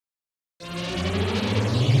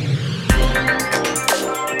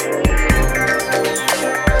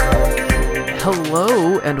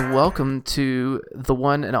Hello and welcome to the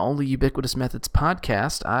one and only Ubiquitous Methods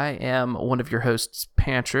podcast. I am one of your hosts,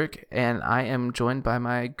 Patrick, and I am joined by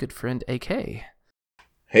my good friend AK.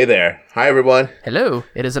 Hey there. Hi, everyone. Hello.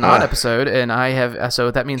 It is an odd episode, and I have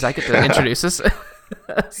so that means I get to introduce us.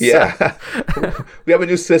 Yeah. We have a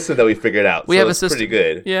new system that we figured out. We have it's a system. pretty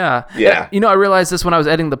good. Yeah. Yeah. You know, I realized this when I was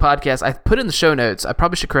editing the podcast. I put in the show notes. I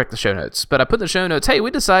probably should correct the show notes, but I put in the show notes, hey, we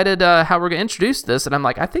decided how we're going to introduce this. And I'm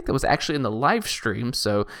like, I think that was actually in the live stream.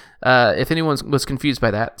 So if anyone was confused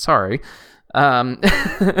by that, sorry. Yeah,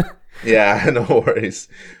 no worries.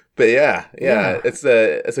 But yeah, it's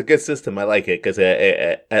a good system. I like it because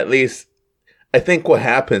at least I think what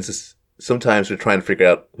happens is sometimes we're trying to figure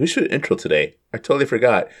out who should intro today. I totally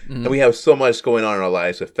forgot. Mm-hmm. And we have so much going on in our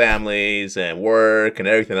lives with families and work and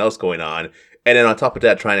everything else going on. And then on top of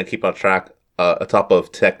that, trying to keep on track atop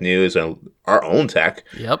of tech news and our own tech.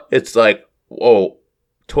 Yep. It's like, whoa,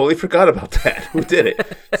 totally forgot about that. Who did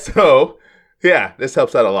it? So, yeah, this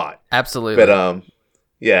helps out a lot. Absolutely. But,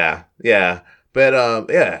 yeah. But,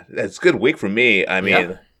 it's a good week for me. I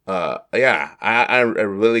mean, a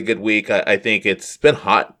really good week. I think it's been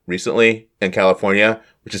hot recently in California,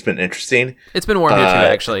 which has been interesting. It's been warm here too,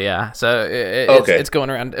 actually, yeah. So it's going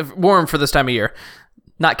around warm for this time of year.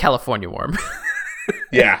 Not California warm.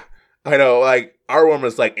 Yeah, I know. Like, our warm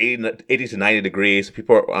is like 80 to 90 degrees.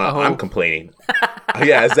 People are, I'm complaining.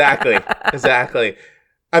 Yeah, exactly.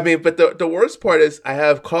 I mean, but the worst part is I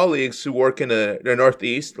have colleagues who work in the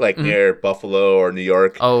Northeast, like near Buffalo or New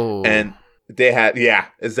York. Oh. And they had,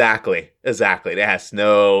 exactly. They had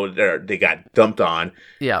snow. They got dumped on.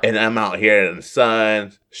 Yeah. And I'm out here in the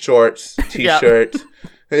sun, shorts, T-shirt.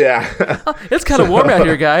 Yeah. It's kind of warm out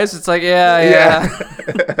here, guys. It's like, yeah.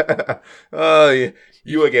 Oh,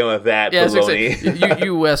 you again with that baloney.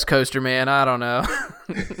 You West Coaster, man. I don't know.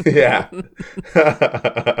 Yeah.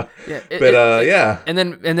 And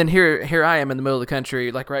then here I am in the middle of the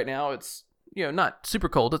country. Like right now, it's not super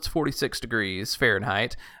cold. It's 46 degrees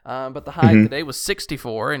Fahrenheit. But the high today was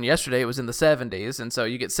 64, and yesterday it was in the 70s. And so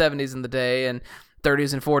you get 70s in the day and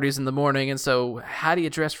 30s and 40s in the morning. And so how do you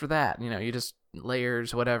dress for that? You just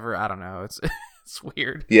layers, whatever. I don't know. It's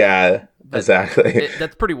weird. Yeah, but exactly.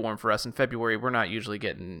 That's pretty warm for us in February. We're not usually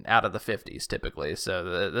getting out of the 50s typically.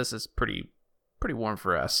 So this is pretty warm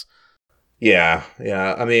for us. Yeah.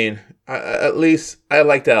 I mean, at least I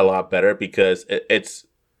like that a lot better because it's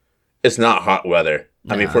not hot weather.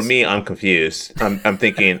 I mean, for me, I'm confused. I'm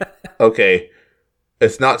thinking, okay,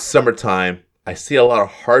 it's not summertime. I see a lot of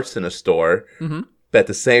hearts in the store, but at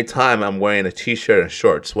the same time, I'm wearing a T-shirt and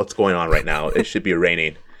shorts. What's going on right now? It should be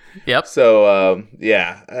raining. Yep. So,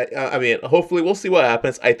 I mean, hopefully we'll see what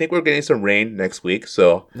happens. I think we're getting some rain next week.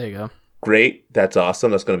 So there you go. Great. That's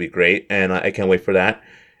awesome. That's going to be great. And I can't wait for that.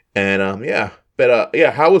 And But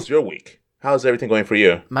how was your week? How's everything going for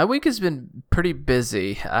you? My week has been pretty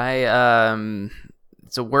busy. So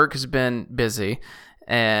work has been busy,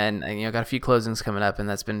 and got a few closings coming up, and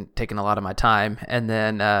that's been taking a lot of my time. And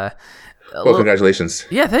then congratulations.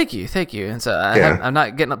 Yeah, thank you. And so I'm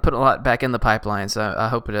not putting a lot back in the pipeline, so I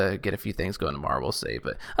hope to get a few things going tomorrow. We'll see.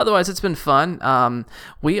 But otherwise, it's been fun.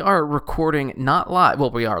 We are recording not live.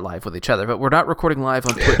 Well, we are live with each other, but we're not recording live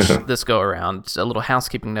on Twitch this go around. Just a little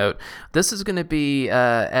housekeeping note. This is going to be,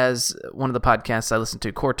 as one of the podcasts I listen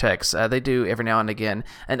to, Cortex, they do every now and again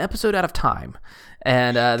an episode out of time.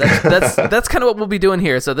 And that's kind of what we'll be doing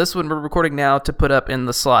here. So this one we're recording now to put up in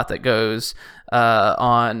the slot that goes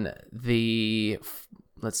on the,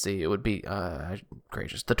 let's see, it would be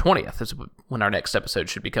gracious, the 20th is when our next episode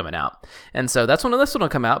should be coming out. And so that's when this one will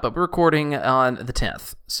come out, but we're recording on the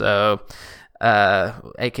 10th. So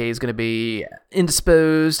AK is going to be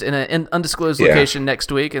indisposed in an undisclosed location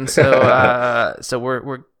next week, and so so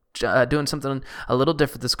we're doing something a little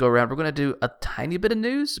different this go around. We're going to do a tiny bit of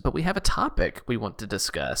news, but we have a topic we want to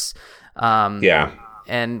discuss.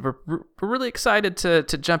 And we're really excited to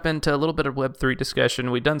jump into a little bit of Web3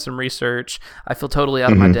 discussion. We've done some research. I feel totally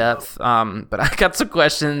out of my depth, but I got some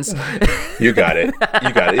questions. You got it.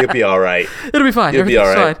 You'll be all right. It'll be fine.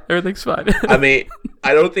 Everything's fine. I mean,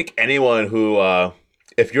 I don't think anyone who,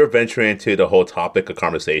 if you're venturing into the whole topic of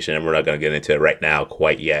conversation, and we're not going to get into it right now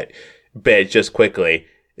quite yet, but just quickly,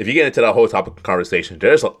 if you get into that whole topic of conversation,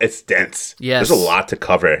 it's dense. Yes. There's a lot to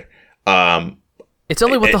cover. It's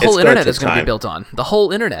only what the whole internet is going to be built on. The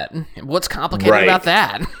whole internet. What's complicated about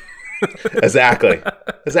that? Exactly.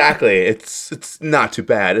 It's not too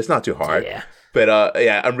bad. It's not too hard. Yeah. But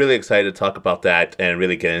I'm really excited to talk about that and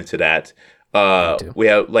really get into that. We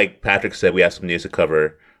have, like Patrick said, we have some news to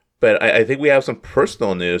cover. But I think we have some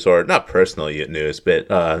personal news, or not personal news, but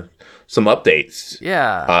some updates.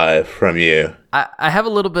 Yeah. From you. I have a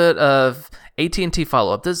little bit of AT&T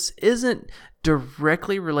follow-up. This isn't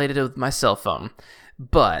directly related with my cell phone,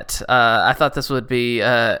 but I thought this would be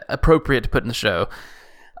appropriate to put in the show.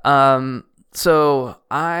 So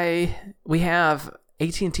we have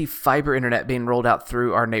AT&T fiber internet being rolled out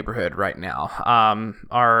through our neighborhood right now.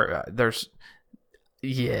 There's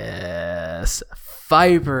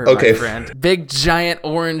fiber, okay, my friend. Big giant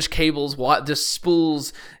orange cables, just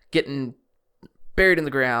spools getting buried in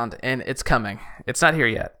the ground, and it's coming. It's not here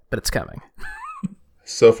yet, but it's coming.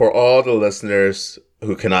 So for all the listeners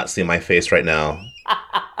who cannot see my face right now,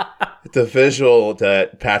 the visual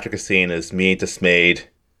that Patrick is seeing is me dismayed,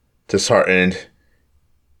 disheartened.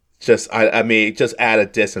 Just add a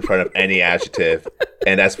dis in front of any adjective,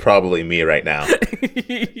 and that's probably me right now.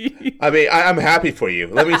 I mean, I'm happy for you.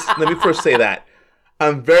 Let me first say that.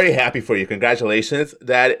 I'm very happy for you. Congratulations.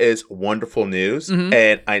 That is wonderful news. Mm-hmm.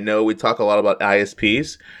 And I know we talk a lot about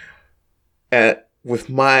ISPs. And with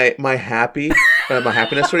my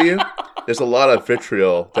happiness for you, there's a lot of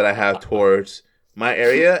vitriol that I have towards my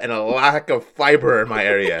area and a lack of fiber in my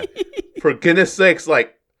area. For goodness sakes,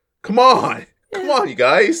 like, come on. Come on, you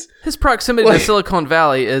guys. His proximity to Silicon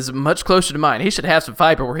Valley is much closer to mine. He should have some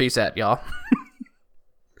fiber where he's at, y'all.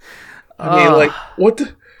 I mean, like, what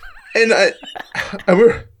the... And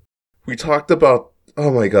we talked about...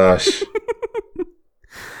 Oh, my gosh.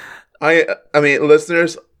 I mean,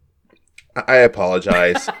 listeners, I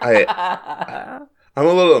apologize. I'm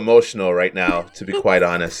a little emotional right now, to be quite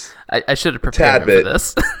honest. I should have prepared for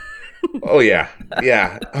this. Oh, yeah.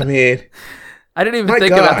 Yeah. I mean... I didn't even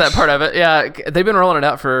think about that part of it. Yeah, they've been rolling it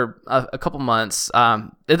out for a couple months.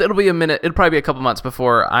 It'll be a minute. It'll probably be a couple months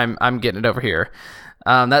before I'm getting it over here.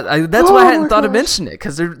 That's why I hadn't thought of mentioning it,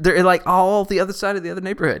 because they're like all the other side of the other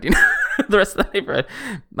neighborhood. You know, the rest of the neighborhood.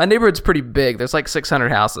 My neighborhood's pretty big. There's like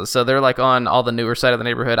 600 houses, so they're like on all the newer side of the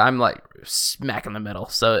neighborhood. I'm like smack in the middle,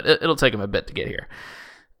 so it'll take them a bit to get here.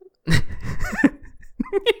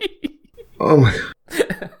 Oh my.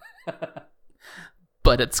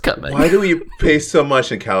 But it's coming. Why do we pay so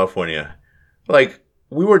much in California? Like,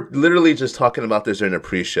 we were literally just talking about this during the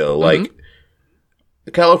pre-show. Like,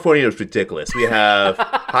 California is ridiculous. We have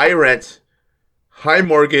high rent, high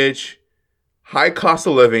mortgage, high cost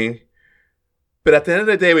of living, but at the end of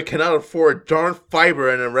the day, we cannot afford darn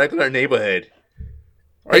fiber in a regular neighborhood.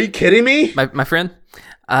 Are you kidding me? My friend,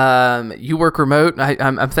 you work remote,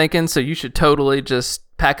 I'm thinking, so you should totally just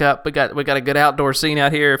pack up. We got a good outdoor scene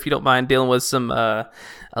out here. If you don't mind dealing with some a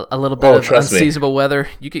little bit of unseasonable weather,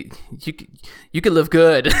 you could live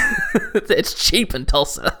good. It's cheap in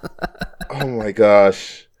Tulsa. Oh my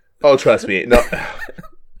gosh! Oh, trust me. No,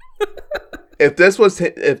 if this was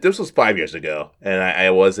 5 years ago and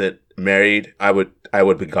I wasn't married, I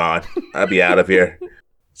would be gone. I'd be out of here.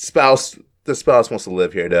 The spouse wants to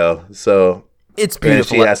live here though, so. It's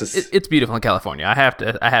beautiful. It's beautiful in California. I have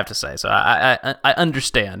to say. So I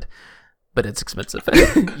understand, but it's expensive.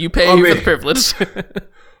 You pay for the privilege.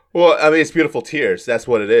 Well, I mean, it's beautiful tears. That's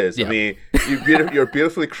what it is. Yeah. I mean, you're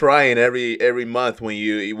beautifully crying every month when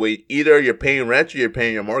either you're paying rent or you're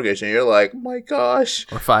paying your mortgage, and you're like, oh my gosh,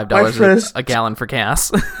 or $5 a gallon for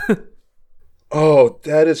gas. Oh,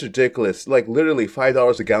 that is ridiculous! Like literally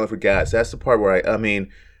 $5 a gallon for gas. That's the part where I mean.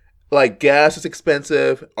 Like, gas is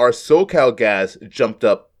expensive. Our SoCal gas jumped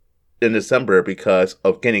up in December because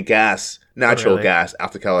of getting natural gas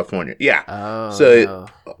out of California. Yeah. Oh, so,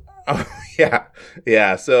 no.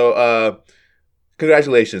 Yeah. So,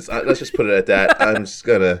 congratulations. Let's just put it at that. I'm just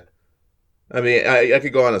gonna. I mean, I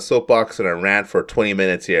could go on a soapbox and a rant for 20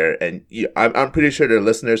 minutes here, and I'm pretty sure the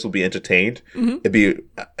listeners will be entertained. Mm-hmm.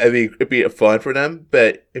 It'd be fun for them,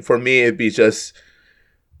 but for me, it'd be just.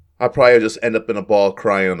 I'll probably just end up in a ball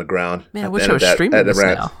crying on the ground. Man, I wish I was streaming this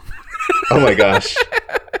now. Oh my gosh.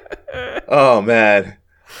 Oh man.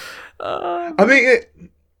 I mean,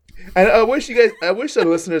 and I wish the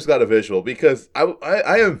listeners got a visual, because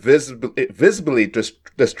I am visibly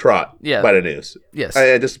distraught by the news. Yes. I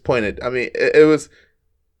am disappointed. I mean, it's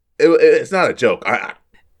not a joke.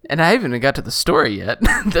 And I haven't even got to the story yet.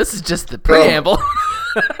 This is just the preamble.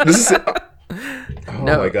 This is.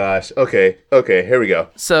 Oh my gosh. Okay, here we go.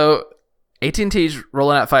 So AT&T's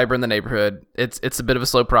rolling out fiber in the neighborhood. It's a bit of a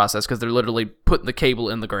slow process because they're literally putting the cable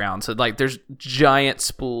in the ground. So like there's giant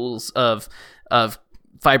spools of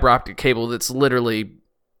fiber optic cable that's literally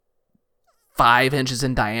 5 inches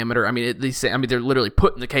in diameter. I mean, they're literally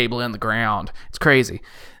putting the cable in the ground. It's crazy.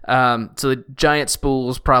 So the giant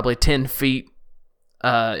spool's probably 10 feet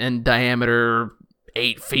in diameter,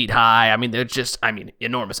 8 feet high. I mean, they're just,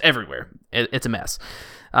 enormous everywhere. It's a mess.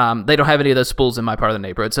 They don't have any of those spools in my part of the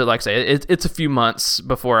neighborhood. So, like I say, it's a few months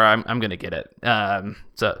before I'm going to get it.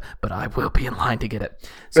 But I will be in line to get it.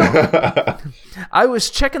 So, I was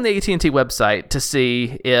checking the AT&T website to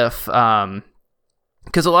see if,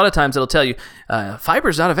 because a lot of times it'll tell you,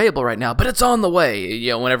 fiber's not available right now, but it's on the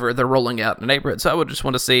way, whenever they're rolling out in the neighborhood. So I would just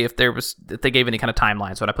want to see if they gave any kind of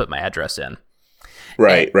timelines when I put my address in.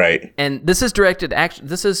 Right. And this is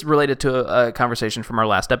this is related to a conversation from our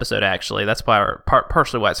last episode, actually. That's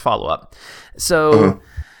partially why it's follow-up. So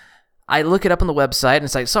I look it up on the website, and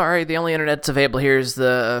it's like, sorry, the only internet that's available here is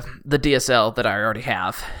the DSL that I already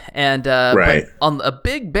have. And but on a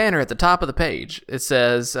big banner at the top of the page, it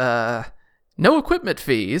says, no equipment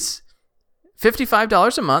fees,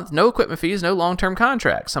 $55 a month, no equipment fees, no long-term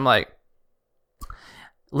contracts. I'm like,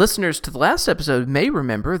 listeners to the last episode may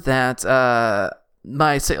remember that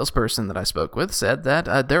my salesperson that I spoke with said that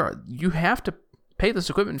you have to pay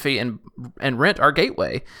this equipment fee and rent our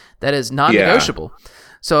gateway. That is non-negotiable. Yeah.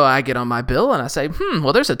 So I get on my bill and I say,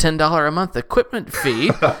 well, there's a $10 a month equipment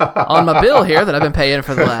fee on my bill here that I've been paying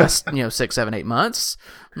for the last 6, 7, 8 months.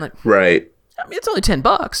 I'm like, right. I mean, it's only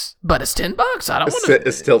 $10, but it's $10. I don't want to.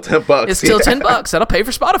 It's still $10. It's still $10. That'll pay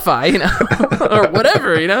for Spotify, or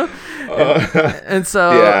whatever, And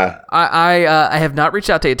so I have not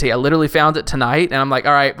reached out to AT. I literally found it tonight, and I'm like,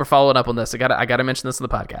 all right, we're following up on this. I got to mention this in the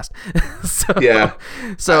podcast.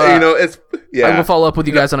 I will follow up with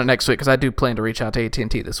you guys on it next week because I do plan to reach out to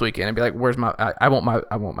AT&T this weekend and be like, where's my? I want my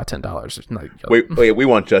 $10. Wait, we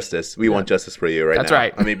want justice. We want justice for you right now. That's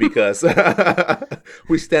right. I mean, because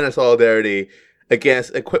we stand in solidarity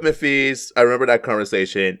against equipment fees. I remember that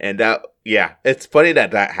conversation, and it's funny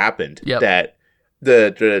that happened. Yep. That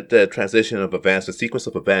the transition of events, the sequence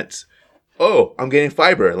of events. Oh, I'm getting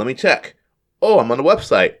fiber. Let me check. Oh, I'm on the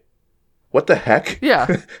website. What the heck? Yeah,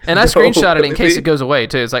 and I screenshot it in case it goes away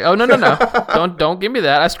too. It's like, oh no, don't give me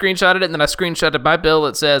that. I screenshotted it, and then I screenshotted my bill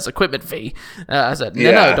that says equipment fee. I said,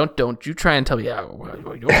 no, don't you try and tell me, you don't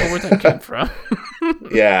know where that came from.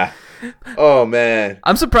 Yeah. Oh man,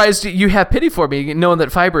 I'm surprised you have pity for me, knowing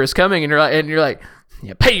that fiber is coming, and you're like,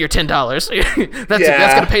 yeah, pay your $10. That's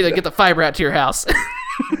gonna pay to get the fiber out to your house. I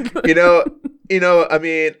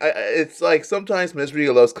mean, it's like sometimes misery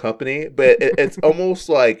loves company, but it's almost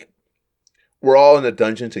like we're all in a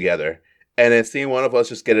dungeon together, and then seeing one of us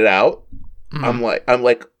just get it out, I'm like,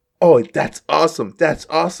 oh, that's awesome, and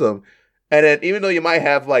then even though you might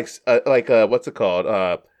have what's it called,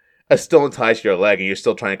 a stone tied to your leg, and you're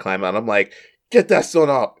still trying to climb out, I'm like, get that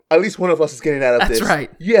stone out. At least one of us is getting out of this. That's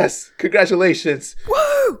right. Yes, congratulations.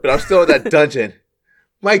 Woo! But I'm still in that dungeon.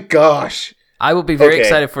 My gosh. I will be very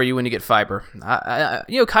excited for you when you get fiber.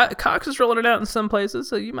 Cox is rolling it out in some places,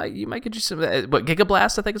 so you might get you some. What,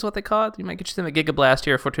 Gigablast? I think is what they call it. You might get you some Gigablast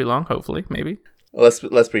here for too long. Hopefully, maybe.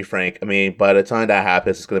 Let's be frank. I mean, by the time that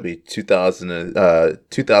happens, it's going to be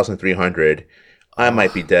 2,300. I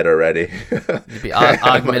might be dead already. You'd be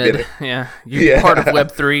augmented. You're part of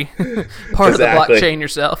Web3, part of the blockchain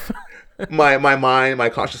yourself. my mind, my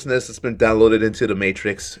consciousness has been downloaded into the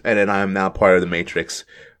Matrix, and then I am now part of the Matrix.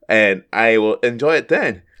 And I will enjoy it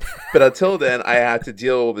then. But until then, I have to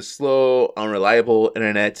deal with slow, unreliable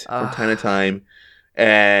internet from time to time.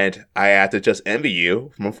 And I have to just envy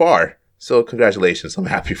you from afar. So congratulations. I'm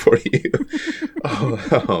happy for you.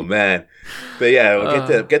 oh, man. But yeah,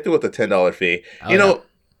 we'll get through with the $10 fee.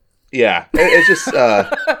 It's just...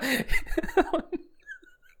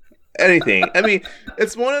 anything. I mean,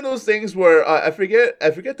 it's one of those things where I forget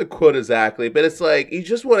the quote exactly, but it's like you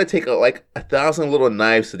just want to take 1,000 little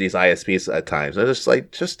knives to these ISPs at times. I'm just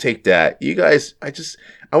like, just take that, you guys. I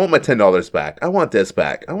want my $10 back. I want this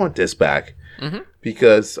back. Mm-hmm.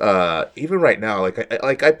 Because even right now,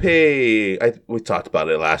 I pay. We talked about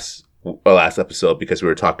it last episode because we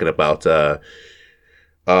were talking about it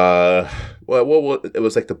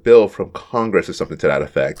was like the bill from Congress or something to that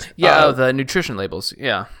effect. Yeah, the nutrition labels.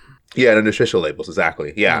 Yeah. Yeah, the nutritional labels,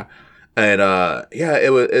 exactly. Yeah. Mm-hmm. And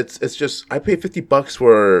it's just I paid $50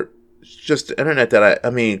 for just the internet that I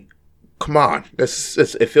mean, come on. It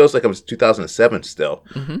feels like it was 2007 still.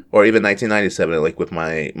 Mm-hmm. Or even 1997 like with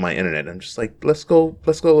my internet. I'm just like, let's go a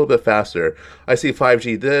little bit faster. I see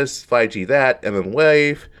 5G this, 5G that, and then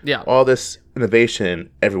Wave. Yeah. All this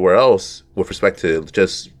innovation everywhere else with respect to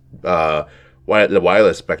just the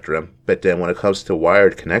wireless spectrum, but then when it comes to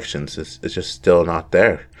wired connections, it's just still not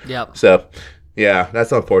there. Yeah. So, yeah,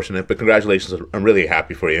 that's unfortunate. But congratulations! I'm really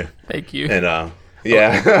happy for you. Thank you. And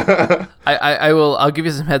yeah, I'll give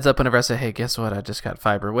you some heads up whenever I say, hey, guess what? I just got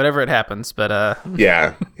fiber. Whatever it happens, but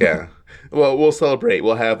yeah. Well, we'll celebrate.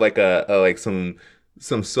 We'll have some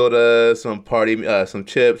some soda, some party, some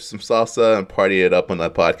chips, some salsa, and party it up on the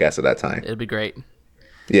podcast at that time. It'd be great.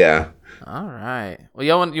 Yeah. All right. Well,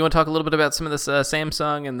 you want to talk a little bit about some of this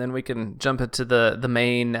Samsung, and then we can jump into the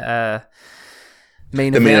main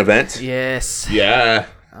main event. Yes. Yeah.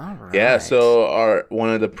 All right. Yeah. So one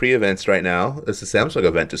of the pre-events right now is the Samsung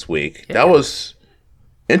event this week. Yeah. That was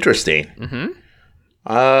interesting. Mm-hmm.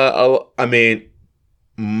 I mean,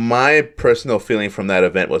 my personal feeling from that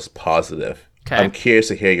event was positive. Okay. I'm curious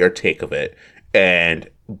to hear your take of it and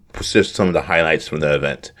just some of the highlights from the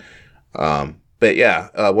event. But yeah,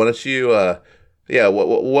 why don't you?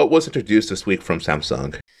 What was introduced this week from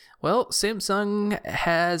Samsung? Well, Samsung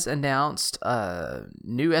has announced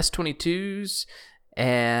new S22s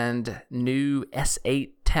and new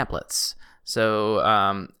S8 tablets. So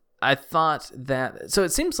I thought that. So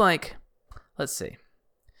it seems like, let's see.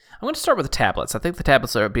 I'm going to start with the tablets. I think the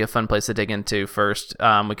tablets would be a fun place to dig into first.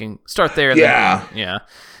 We can start there. Yeah. Yeah.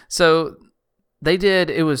 So they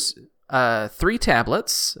did. It was 3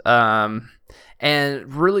 tablets.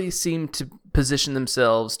 And really seemed to position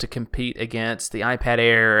themselves to compete against the iPad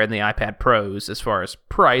Air and the iPad Pros as far as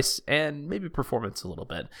price and maybe performance a little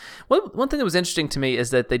bit. One thing that was interesting to me is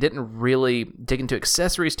that they didn't really dig into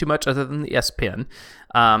accessories too much other than the S Pen.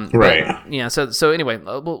 Right. But, yeah. So anyway,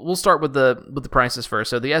 we'll start with the prices first.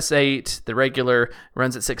 So the S8, the regular,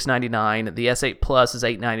 runs at $699. The S8 Plus is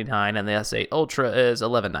 $899, and the S8 Ultra is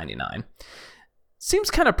 $1199. Seems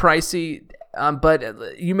kind of pricey.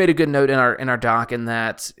 But you made a good note in our doc in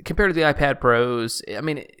that compared to the iPad Pros, I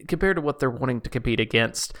mean, compared to what they're wanting to compete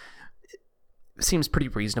against, it seems pretty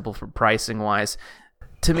reasonable for pricing wise.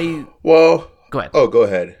 To me, well, go ahead. Oh, go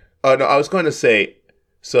ahead. Oh no, I was going to say.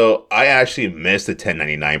 So I actually missed the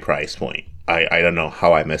 $10.99 price point. I don't know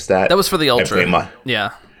how I missed that. That was for the Ultra.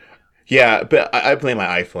 Yeah, but I blame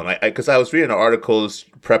my iPhone. Because I was reading articles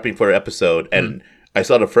prepping for the episode, and I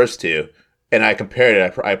saw the first two. And I compared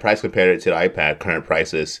it. I price compared it to the iPad current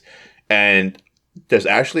prices, and there's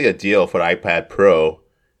actually a deal for the iPad Pro.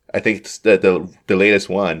 I think it's the latest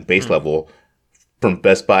one, base level, from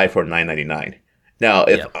Best Buy for $9.99. Now,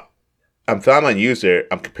 if I'm a user,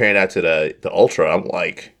 I'm comparing that to the Ultra. I'm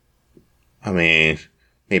like, I mean,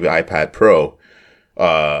 maybe iPad Pro,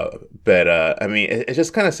 but I mean, it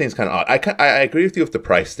just kind of seems kind of odd. I agree with you with the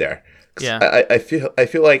price there. Yeah, I feel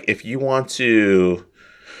like if you want to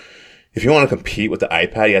compete with the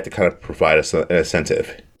iPad, you have to kind of provide an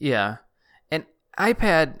incentive. Yeah. And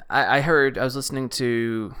iPad, I was listening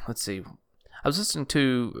to, I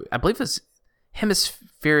believe it's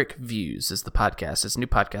Hemispheric Views is the podcast. It's a new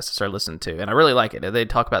podcast I started listening to, and I really like it. They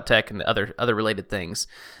talk about tech and other related things,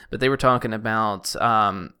 but they were talking about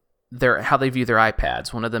how they view their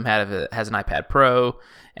iPads. One of them has an iPad Pro,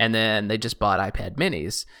 and then they just bought iPad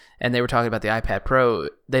Minis. And they were talking about the iPad Pro.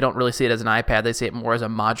 They don't really see it as an iPad. They see it more as a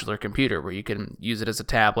modular computer where you can use it as a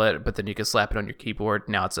tablet, but then you can slap it on your keyboard.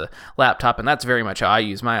 Now it's a laptop, and that's very much how I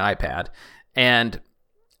use my iPad. And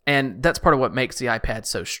that's part of what makes the iPad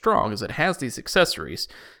so strong is it has these accessories.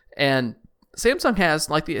 And Samsung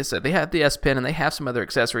has, like I said, they have the S Pen and they have some other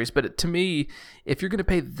accessories. But to me, if you're going to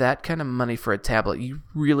pay that kind of money for a tablet, you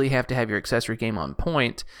really have to have your accessory game on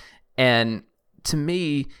point. And to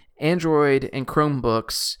me, Android and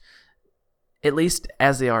Chromebooks, at least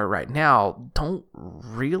as they are right now, don't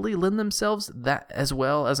really lend themselves that as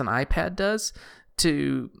well as an iPad does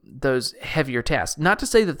to those heavier tasks. Not to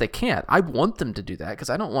say that they can't. I want them to do that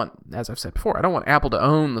because I don't want, as I've said before, I don't want Apple to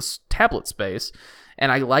own the tablet space.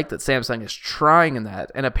 And I like that Samsung is trying in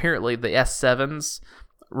that. And apparently the S7's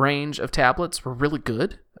range of tablets were really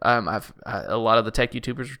good. A lot of the tech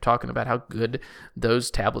YouTubers were talking about how good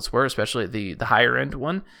those tablets were, especially the higher end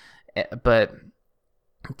one. But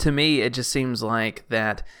to me, it just seems like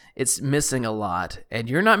that it's missing a lot, and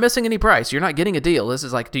you're not missing any price. You're not getting a deal. This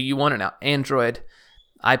is like, do you want an Android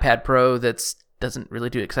iPad Pro that doesn't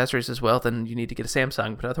really do accessories as well? Then you need to get a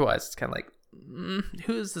Samsung. But otherwise, it's kind of like,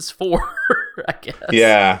 who is this for? I guess.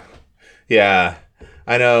 Yeah.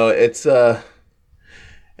 I know it's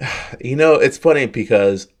it's funny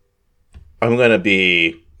because I'm gonna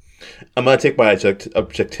take my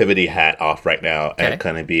objectivity hat off right now and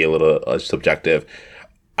kind of be a little subjective.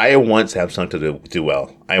 I want Samsung to do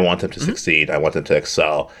well. I want them to succeed. I want them to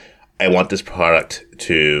excel. I want this product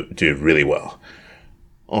to do really well.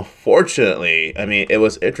 Unfortunately, I mean, it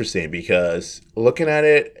was interesting because looking at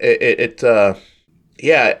it, I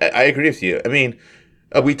agree with you. I mean,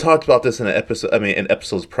 we talked about this in in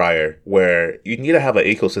episodes prior, where you need to have an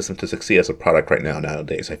ecosystem to succeed as a product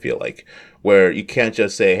nowadays, I feel like, where you can't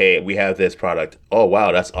just say, hey, we have this product. Oh,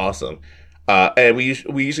 wow, that's awesome. And we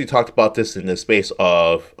usually talked about this in the space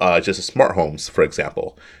of just smart homes, for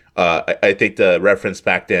example. I think the reference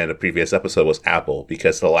back then, the previous episode, was Apple,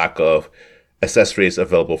 because the lack of accessories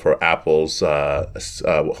available for Apple's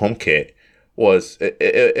HomeKit was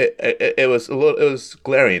it was it was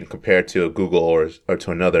glaring compared to Google or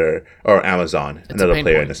to another, or Amazon, another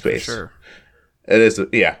player in the space. Sure. It is,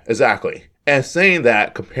 yeah, exactly. And saying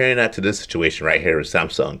that, comparing that to this situation right here with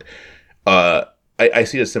Samsung, I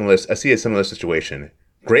see a similar situation.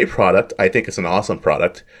 Great product. I think it's an awesome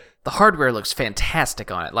product. The hardware looks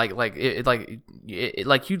fantastic on it. Like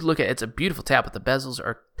you'd look at it's a beautiful tab, but the bezels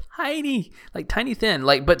are tiny, like tiny thin,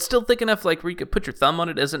 like but still thick enough like where you could put your thumb on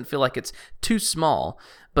it. It doesn't feel like it's too small,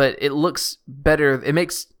 but it looks better. It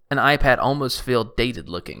makes an iPad almost feel dated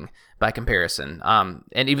looking by comparison.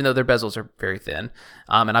 And even though their bezels are very thin,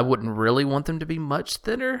 and I wouldn't really want them to be much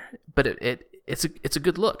thinner, but it's a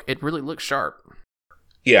good look. It really looks sharp.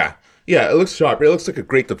 Yeah, it looks sharp. It looks like a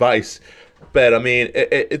great device. But I mean,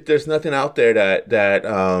 there's nothing out there that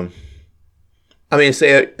I mean,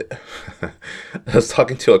 say I was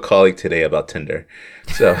talking to a colleague today about Tinder,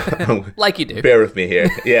 so like you do. Bear with me here.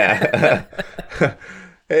 Yeah.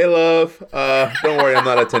 Hey, love. Don't worry, I'm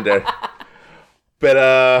not a Tinder.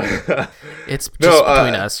 But it's just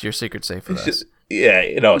between us. Your secret's safe with us. Yeah,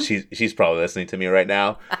 you know, she's probably listening to me right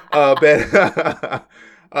now. But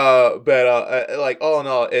like all in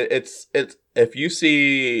all, it's if you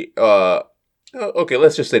see okay,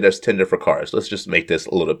 let's just say there's Tinder for cars. Let's just make this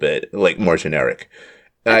a little bit like more generic.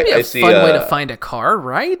 That'd be a fun way to find a car,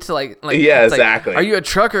 right? Like yeah, exactly. Like, are you a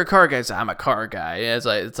truck or a car guy? I'm a car guy. It's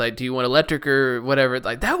like, do you want electric or whatever?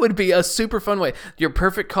 Like that would be a super fun way. Your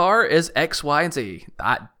perfect car is X, Y, and Z.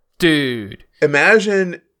 Dude,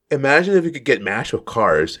 imagine if you could get matched with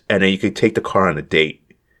cars, and then you could take the car on a date.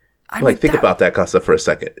 Think about that concept for a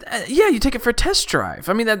second. Yeah, you take it for a test drive.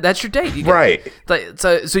 I mean, that's your date. Right.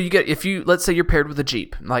 So you get, let's say you're paired with a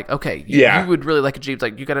Jeep. Like, okay, you would really like a Jeep.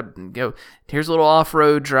 Like, you got to here's a little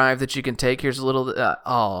off-road drive that you can take. Here's a little,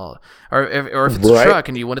 or if it's a truck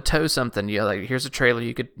and you want to tow something, like, here's a trailer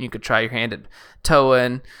you could try your hand at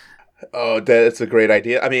towing. Oh, that's a great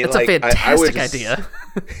idea. I mean, it's a fantastic idea.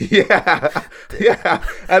 Yeah.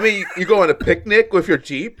 I mean, you go on a picnic with your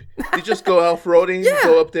Jeep. You just go off-roading. Yeah. You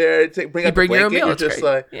go up there, bring up the blanket. Your own meal. You're just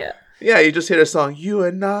great. Like, yeah. You just hear the song "You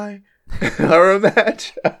and I" are a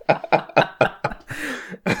match. You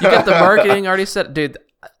got the marketing already set, dude.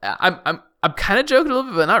 I'm kind of joking a little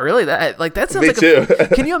bit, but not really. That sounds Me too.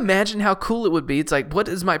 Can you imagine how cool it would be? It's like, what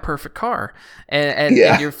is my perfect car? And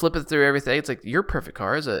you're flipping through everything. It's like, your perfect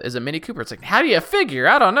car is a Mini Cooper. It's like, how do you figure?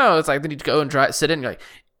 I don't know. It's like, then you go and sit in and you're like,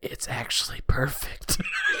 it's actually perfect.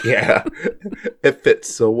 Yeah. It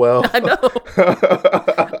fits so well. I know.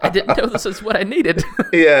 I didn't know this is what I needed.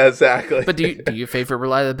 Yeah, exactly. But do you favor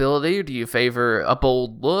reliability, or do you favor a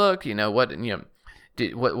bold look?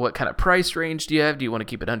 What kind of price range do you have? Do you want to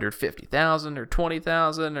keep it under 50,000 or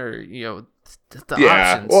 20,000, or the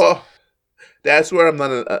options? Well, that's where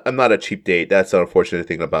I'm not a cheap date. That's the unfortunate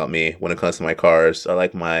thing about me when it comes to my cars. I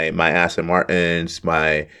like my Aston Martins,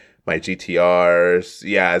 my GTRs.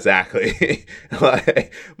 Yeah, exactly.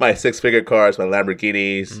 Like my 6-figure cars, my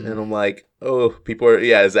Lamborghinis, and I'm like, oh, people are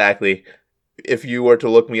exactly. If you were to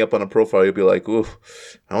look me up on a profile, you'd be like, "Ooh,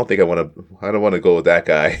 I don't want to go with that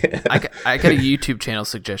guy." I got a YouTube channel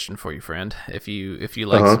suggestion for you, friend. If you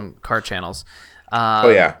like some car channels.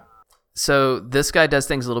 So this guy does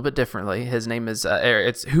things a little bit differently. His name is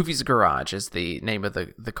it's Hoovie's Garage is the name of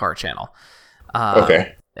the car channel.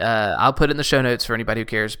 Okay. I'll put it in the show notes for anybody who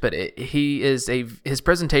cares. But his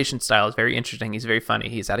presentation style is very interesting. He's very funny.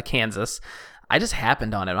 He's out of Kansas. I just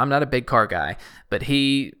happened on him. I'm not a big car guy, but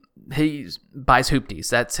he buys hoopties.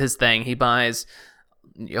 That's his thing. He buys,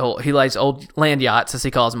 he likes old land yachts, as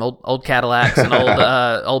he calls them, old Cadillacs and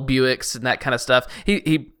old Buicks and that kind of stuff.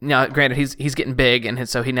 He now, granted, he's getting big, and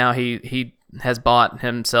so he has bought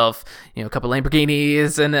himself a couple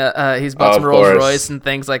Lamborghinis, and he's bought some Rolls Royce and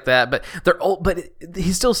things like that. But they're old, but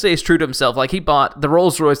he still stays true to himself. Like, he bought the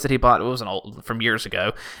Rolls Royce that he bought. It wasn't old, from years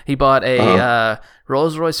ago. He bought a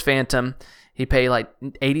Rolls Royce Phantom. He paid like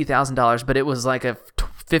 $80,000, but it was like a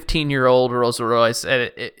 15-year-old Rolls Royce,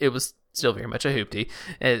 and it was still very much a hoopty.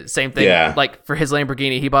 Same thing, like for his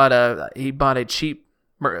Lamborghini, he bought a cheap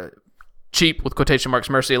with quotation marks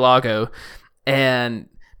Murcielago, and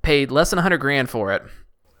paid less than $100,000 for it.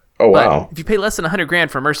 Oh, but wow. if you pay less than $100,000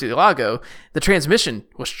 for Murcielago, the transmission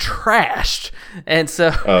was trashed, and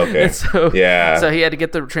so yeah, so he had to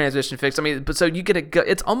get the transmission fixed. I mean, but so you get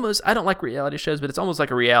it's almost, I don't like reality shows, but it's almost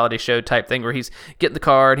like a reality show type thing where he's getting the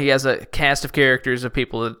car and he has a cast of characters of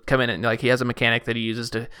people that come in and like he has a mechanic that he uses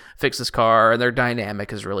to fix his car, and their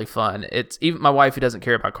dynamic is really fun. It's even my wife, who doesn't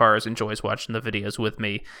care about cars, enjoys watching the videos with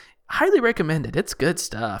me. Highly recommended. It's good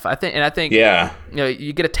stuff. I think, yeah, you know,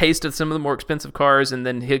 you get a taste of some of the more expensive cars, and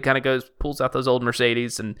then he kind of pulls out those old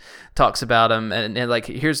Mercedes and talks about them, and like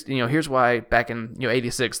here's why back in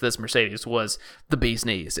 '86 this Mercedes was the bee's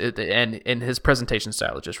knees, and his presentation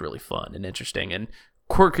style is just really fun and interesting and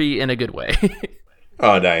quirky in a good way.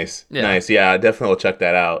 Oh, nice, nice. Yeah, definitely will check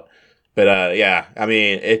that out. But yeah, I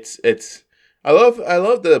mean, it's. I love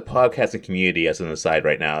the podcasting community as an aside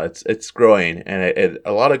right now. It's growing, and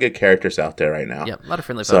a lot of good characters out there right now. Yeah, a lot of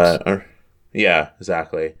friendly folks. Yeah,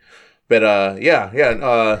 exactly. But yeah.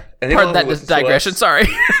 Pardon that digression. Sorry.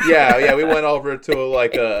 yeah. We went over to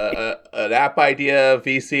like an app idea.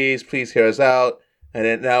 VCs, please hear us out. And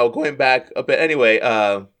then now going back a bit. Anyway,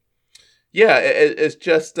 yeah, it's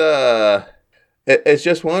just it's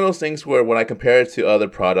just one of those things where when I compare it to other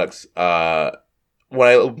products, when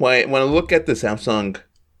I look at the Samsung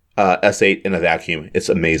S8 in a vacuum, it's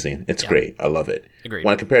amazing. It's great. I love it. Agreed.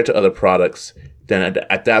 When I compare it to other products, then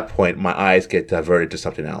at that point, my eyes get diverted to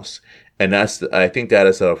something else. And I think that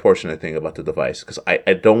is a fortunate thing about the device, because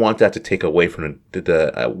I don't want that to take away from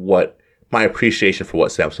what my appreciation for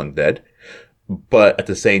what Samsung did. But at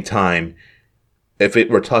the same time, if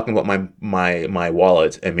we're talking about my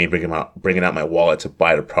wallet and me bringing out my wallet to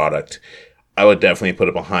buy the product, I would definitely put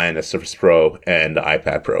it behind the Surface Pro and the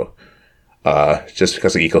iPad Pro, just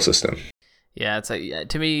because of the ecosystem. Yeah, it's like,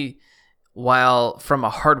 to me, while from a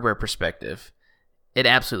hardware perspective, it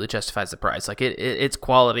absolutely justifies the price. Like it's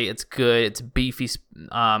quality, it's good, it's beefy,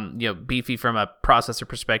 beefy from a processor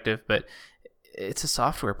perspective, but it's a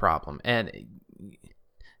software problem. And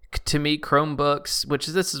to me, Chromebooks,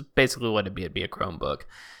 this is basically what it'd be a Chromebook.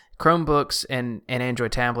 Chromebooks and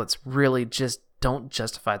Android tablets really just don't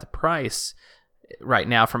justify the price right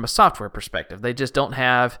now from a software perspective. They just don't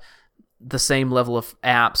have the same level of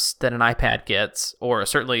apps that an iPad gets, or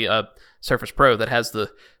certainly a Surface Pro that has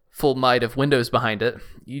the full might of Windows behind it.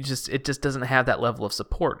 It just doesn't have that level of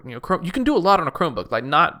support. You can do a lot on a Chromebook, like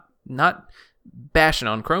not bashing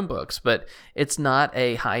on Chromebooks, but it's not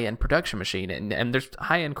a high-end production machine, and there's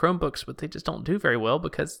high-end Chromebooks, but they just don't do very well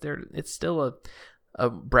because it's still a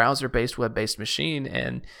browser-based, web-based machine,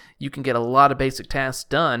 and you can get a lot of basic tasks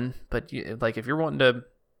done. But like if you're wanting to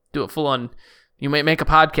do a full-on, you may make a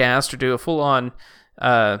podcast or do a full-on,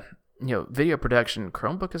 video production,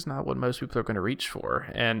 Chromebook is not what most people are going to reach for.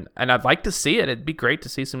 And I'd like to see it. It'd be great to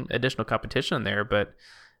see some additional competition in there, but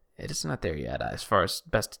it's not there yet, as far as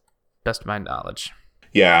best of my knowledge.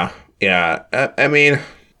 Yeah. I mean,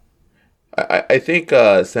 I think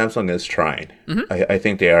Samsung is trying. Mm-hmm. I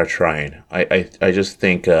think they are trying. I just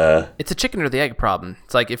think it's a chicken or the egg problem.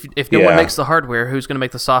 It's like if no one makes the hardware, who's going to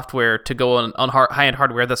make the software to go on high-end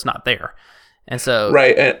hardware that's not there? And so,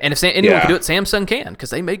 right, and if anyone can do it, Samsung can,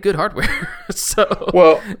 because they make good hardware. So,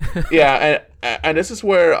 well, yeah, and this is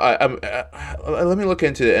where let me look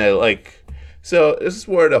into so this is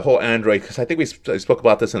where the whole Android, because I think we spoke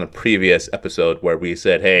about this in a previous episode where we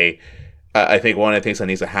said, hey, I think one of the things that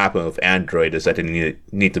needs to happen with Android is that they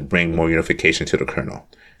need to bring more unification to the kernel,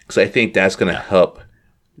 because I think that's going to help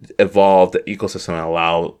evolve the ecosystem and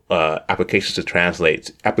allow applications to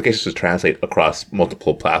translate across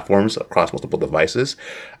multiple platforms, across multiple devices,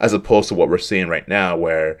 as opposed to what we're seeing right now,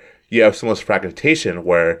 where you have so much fragmentation,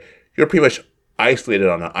 where you're pretty much isolated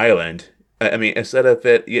on an island. I mean, instead of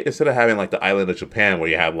having like the island of Japan, where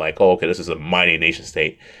you have like, oh, okay, this is a mighty nation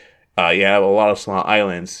state, you have a lot of small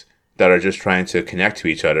islands that are just trying to connect to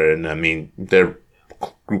each other, and I mean, they're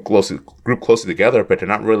grouped closely together, but they're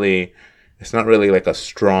not really. It's not really like a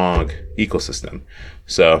strong ecosystem.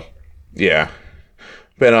 So, yeah.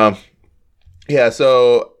 But, yeah,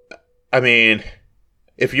 so, I mean,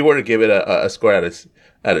 if you were to give it a score out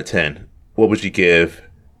of 10, what would you give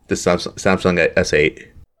the Samsung S8?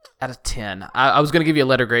 Out of 10. I was going to give you a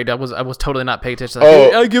letter grade. I was totally not paying attention.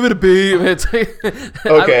 Oh. I give it a B.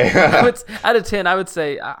 Okay. Out of 10, I would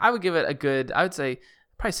say, I would give it a good, I would say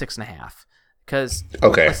probably 6.5. Because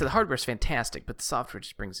like I said, the hardware is fantastic, but the software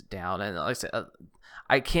just brings it down. And like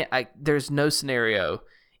I said, there's no scenario,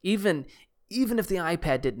 even if the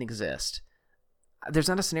iPad didn't exist, there's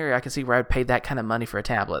not a scenario I can see where I'd pay that kind of money for a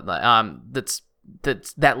tablet. That's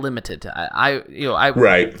that limited.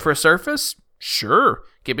 Right. For a Surface, sure,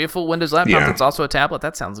 give me a full Windows laptop that's also a tablet.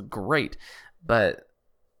 That sounds great, but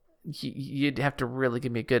you'd have to really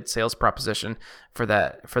give me a good sales proposition for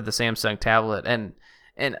the Samsung tablet. And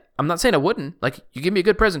I'm not saying I wouldn't. Like, you give me a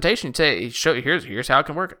good presentation, you say, here's how it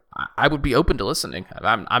can work. I would be open to listening.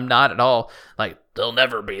 I'm not at all like, they'll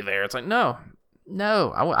never be there. It's like, no.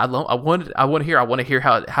 I want to hear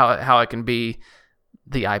how it can be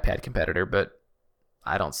the iPad competitor, but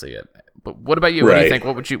I don't see it. But what about you? What do you think?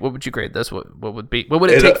 What would you grade this? What would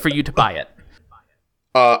it take for you to buy it?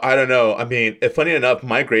 I don't know. I mean, funny enough,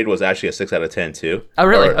 my grade was actually a 6 out of 10 too. Oh,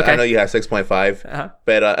 really? Okay. I know you have 6.5,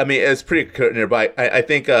 but I mean, it's pretty nearby. I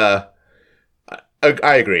think I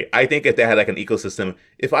agree. I think if they had like an ecosystem,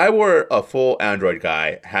 if I were a full Android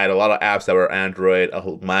guy, had a lot of apps that were Android,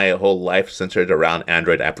 my whole life centered around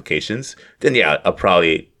Android applications, then yeah, I'll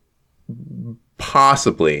probably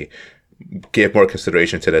possibly give more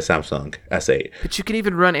consideration to the Samsung S8. But you can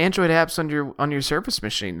even run Android apps on your Surface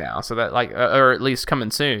machine now, so that or at least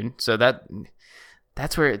coming soon. So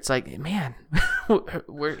that's where it's like, man,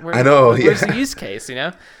 I know. Where's the use case? You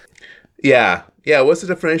know? Yeah. What's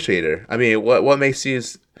the differentiator? I mean, what makes you?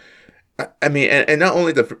 I mean, and not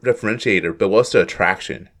only the differentiator, but what's the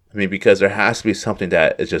attraction? I mean, because there has to be something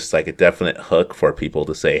that is just like a definite hook for people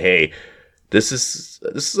to say, hey, this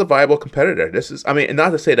is a viable competitor. I mean, not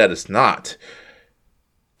to say that it's not.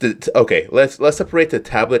 Okay, let's separate the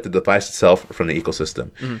tablet, the device itself, from the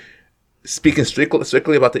ecosystem. Mm-hmm. Speaking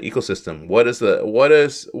strictly about the ecosystem, what's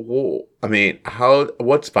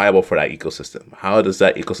viable for that ecosystem? How does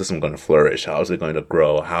that ecosystem going to flourish? How is it going to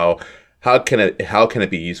grow? How can it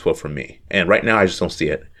be useful for me? And right now, I just don't see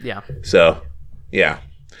it. Yeah. So, yeah.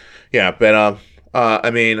 But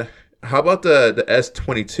I mean, how about the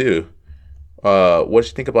S22? What do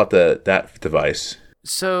you think about that device?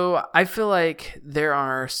 So I feel like there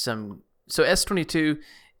are some. So S22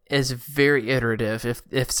 is very iterative.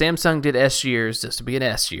 If Samsung did S years, this would be an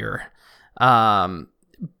S year. But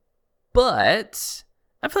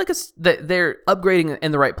I feel like they're upgrading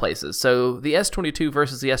in the right places. So the S22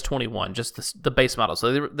 versus the S21, just the base model.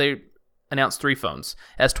 So they announced 3 phones: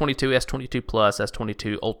 S22, S22 Plus,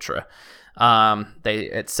 S22 Ultra. They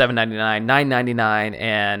at $799, $999,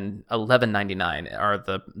 and $1199 are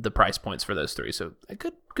the price points for those 3. So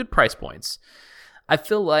good price points. I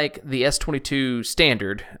feel like the S22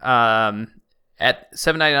 standard at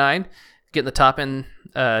 $799, getting the top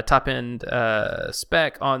end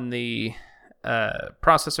spec on the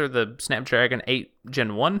processor, the Snapdragon 8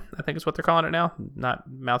 Gen 1, I think is what they're calling it now. Not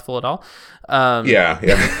mouthful at all. Yeah.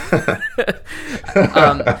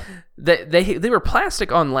 They were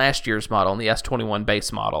plastic on last year's model, on the S21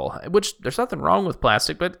 base model, which there's nothing wrong with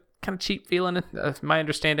plastic, but kind of cheap feeling, my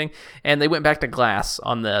understanding. And they went back to glass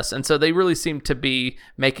on this, and so they really seem to be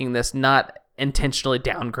making this not intentionally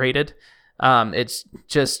downgraded. It's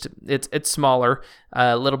just it's smaller,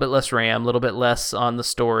 a little bit less RAM, a little bit less on the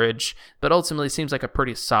storage, but ultimately seems like a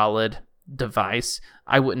pretty solid device.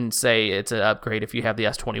 I wouldn't say it's an upgrade if you have the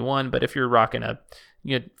S21, but if you're rocking a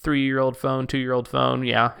 3-year-old phone, 2-year-old phone,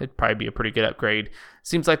 yeah, it'd probably be a pretty good upgrade.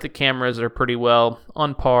 Seems like the cameras are pretty well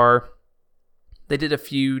on par. They did a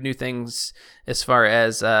few new things as far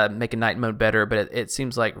as making night mode better, but it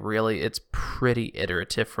seems like really it's pretty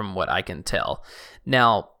iterative from what I can tell.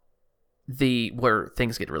 Now, where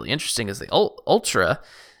things get really interesting is the Ultra.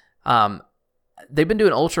 They've been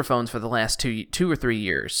doing Ultra phones for the last 2 or 3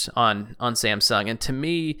 years on Samsung, and to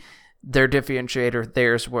me, their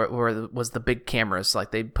differentiator was the big cameras. Like,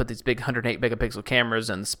 they put these big 108 megapixel cameras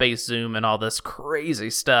and space zoom and all this crazy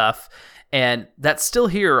stuff, and that's still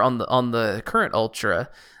here on the current Ultra,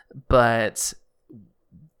 but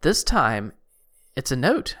this time it's a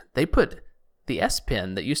Note. They put the S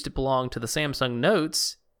Pen that used to belong to the Samsung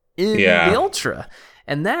Notes in the Ultra.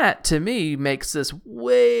 And that, to me, makes this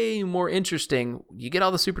way more interesting. You get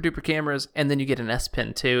all the super duper cameras, and then you get an S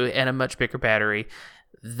Pen too, and a much bigger battery.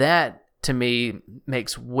 That, to me,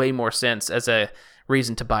 makes way more sense as a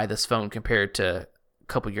reason to buy this phone compared to a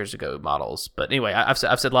couple years ago models. But anyway, I've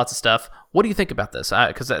said lots of stuff. What do you think about this?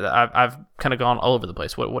 Because I've kind of gone all over the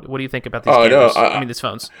place. What do you think about these cameras? These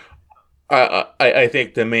phones. I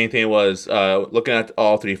think the main thing was looking at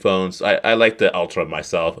all 3 phones. I like the Ultra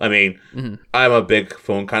myself. I mean, I'm a big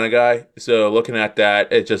phone kind of guy, so looking at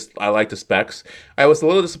that, I like the specs. I was a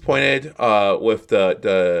little disappointed with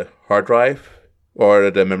the hard drive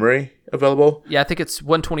or the memory available. Yeah, I think it's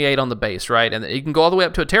 128 on the base, right? And you can go all the way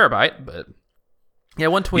up to a terabyte, but yeah,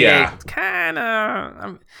 128 kind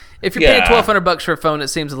of. If you're paying $1,200 for a phone, it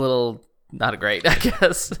seems a little not great, I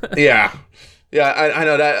guess. Yeah, I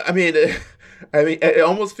know that. I mean, I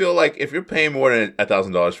almost feel like if you're paying more than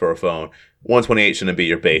 $1,000 for a phone, 128 shouldn't be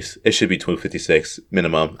your base. It should be 256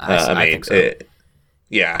 minimum. I think so.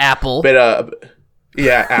 Yeah, Apple. But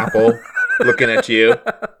Yeah, Apple looking at you.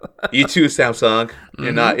 You too, Samsung.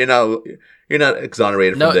 You're not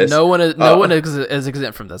exonerated from this. No one is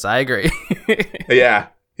exempt from this. I agree. Yeah,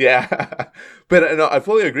 yeah. But no, I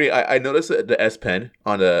fully agree. I noticed the S Pen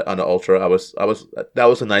on the Ultra. That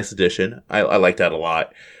was a nice addition. I like that a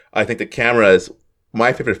lot. I think the cameras.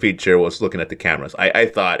 My favorite feature was looking at the cameras. I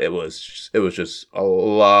thought it was just a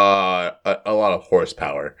lot of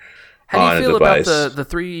horsepower. How do you feel about the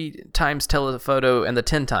 3 times telephoto and the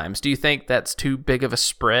 10 times? Do you think that's too big of a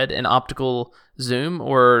spread in optical zoom,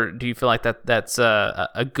 or do you feel like that's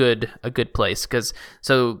a good place? Because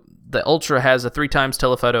so the Ultra has a 3 times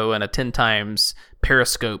telephoto and a 10 times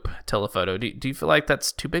periscope telephoto. Do you feel like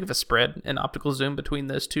that's too big of a spread in optical zoom between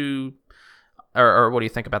those two, or what do you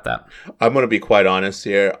think about that? I'm going to be quite honest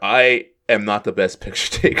here. I am not the best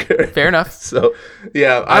picture taker. Fair enough. So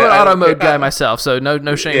yeah, I'm an auto mode guy myself, so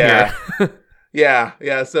no shame here.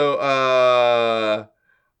 yeah. So,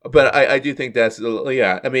 but I do think that's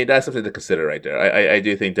I mean, that's something to consider right there. I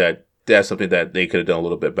do think that that's something that they could have done a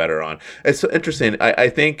little bit better on. It's so interesting. I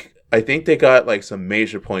think they got like some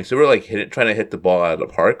major points. They were like trying to hit the ball out of the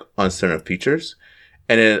park on certain features,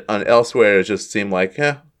 and then on elsewhere it just seemed like,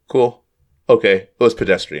 yeah, cool, okay, it was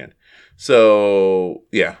pedestrian. So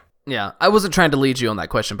yeah. Yeah, I wasn't trying to lead you on that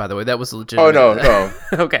question, by the way. That was legit. Oh, no.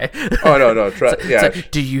 Okay. Oh, no.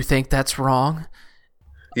 Like, do you think that's wrong?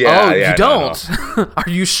 Yeah. Oh, yeah, you don't? No. Are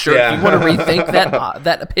you sure? Yeah. You want to rethink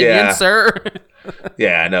that opinion, sir?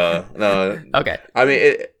 Yeah, no. Okay. I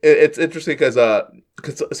mean, it's interesting because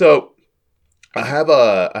so I have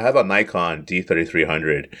a Nikon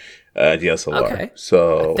D3300 DSLR. Okay.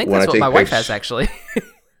 So I think that's what my wife has, actually.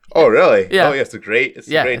 Oh, really? Yeah. Oh, yeah, it's a great it's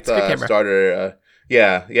a good camera. starter.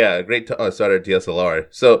 Great starter DSLR.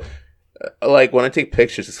 So, like when I take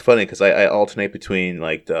pictures, it's funny because I alternate between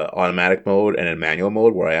like the automatic mode and then manual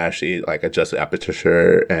mode, where I actually like adjust the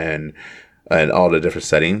aperture and all the different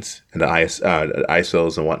settings and the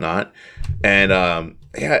ISOs and whatnot. And I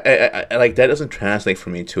like that doesn't translate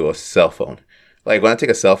for me to a cell phone. Like when I take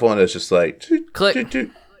a cell phone, it's just like click.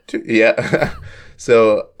 Yeah.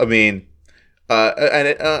 So I mean. I'm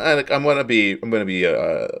gonna be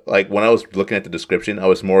like when I was looking at the description, I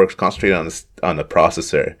was more concentrated on the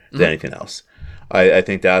processor than anything else. I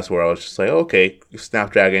think that's where I was just like, okay,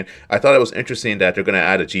 Snapdragon. I thought it was interesting that they're gonna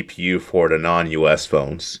add a GPU for the non-US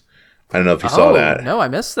phones. I don't know if you saw that. No, I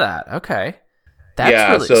missed that. Okay,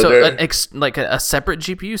 that's really like a separate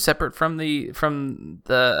GPU, separate from the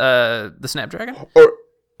Snapdragon.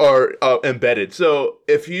 Or embedded. So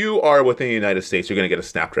if you are within the United States, you're going to get a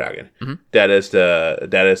Snapdragon. Mm-hmm. That is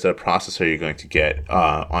the processor you're going to get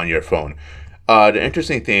on your phone. The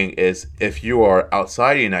interesting thing is if you are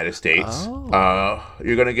outside the United States,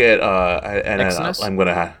 you're going to get Exynos? I'm going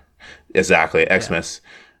to have exactly Exynos.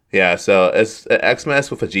 Yeah, so it's an Exynos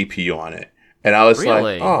with a GPU on it, and I was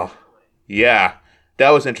like, oh, yeah, that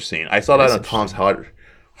was interesting. I saw that on Tom's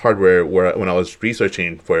Hardware when I was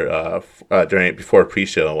researching for before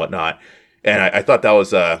pre-show and whatnot, and I thought that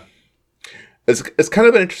was it's kind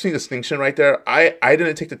of an interesting distinction right there. I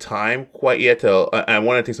didn't take the time quite yet to and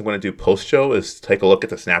one of the things I'm going to do post-show is take a look at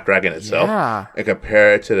the Snapdragon itself and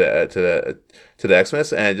compare it to the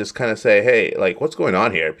Exynos and just kind of say, hey, like what's going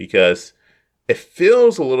on here, because it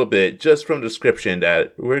feels a little bit just from the description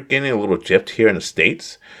that we're getting a little gypped here in the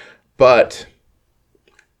States, but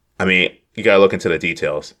I mean, you gotta look into the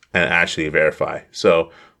details and actually verify.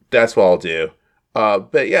 So that's what I'll do.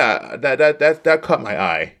 But yeah, that caught my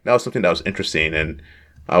eye. That was something that was interesting, and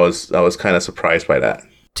I was kind of surprised by that.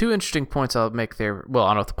 Two interesting points I'll make there. Well, I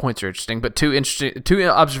don't know if the points are interesting, but two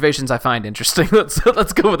observations I find interesting. Let's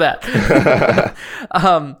go with that.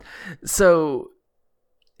 So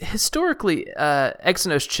historically,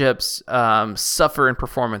 Exynos chips suffer in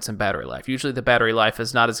performance and battery life. Usually the battery life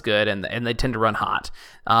is not as good, and they tend to run hot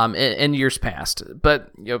in years past.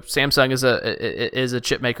 But Samsung is a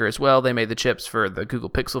chip maker as well. They made the chips for the Google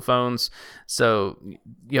Pixel phones, so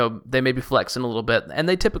they may be flexing a little bit, and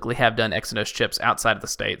they typically have done Exynos chips outside of the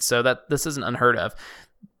States, so that this isn't unheard of.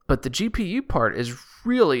 But the GPU part is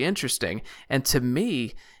really interesting, and to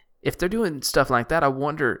me, if they're doing stuff like that, I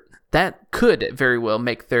wonder, that could very well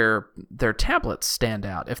make their tablets stand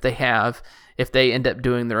out if they end up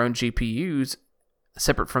doing their own GPUs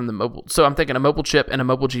separate from the mobile. So I'm thinking a mobile chip and a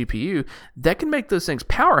mobile GPU that can make those things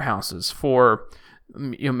powerhouses for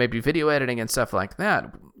maybe video editing and stuff like that.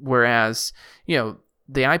 Whereas the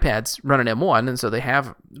iPads run an M1, and so they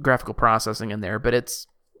have graphical processing in there, but it's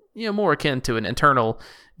more akin to an internal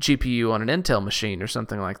GPU on an Intel machine or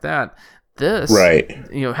something like that. This, right?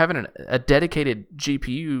 Having a dedicated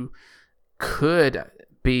GPU could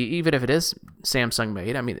be, even if it is Samsung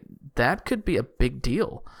made, I mean, that could be a big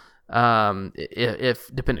deal. If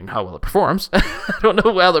depending on how well it performs. I don't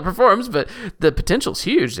know how well it performs, but the potential's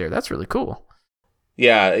huge there. That's really cool.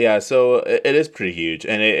 Yeah. So it is pretty huge,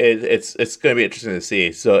 and it's going to be interesting to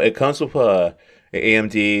see. So it comes with an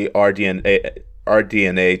AMD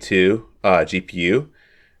RDNA 2 GPU,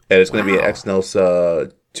 and it's going to be an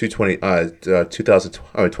Exynos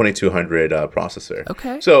 2200 processor.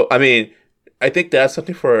 Okay. So I mean, I think that's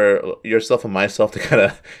something for yourself and myself to kind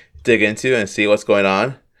of dig into and see what's going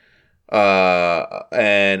on. I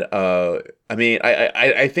mean,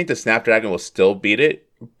 I think the Snapdragon will still beat it,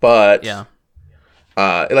 but yeah,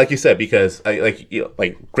 like you said, because like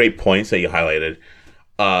great points that you highlighted.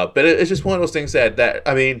 But it's just one of those things that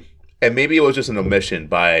I mean, and maybe it was just an omission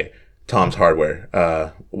by Tom's Hardware,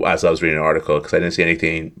 as I was reading an article, because I didn't see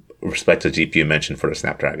anything with respect to GPU mentioned for the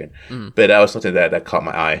Snapdragon. But that was something that caught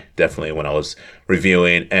my eye, definitely, when I was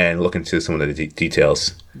reviewing and looking into some of the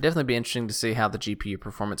details. Definitely be interesting to see how the GPU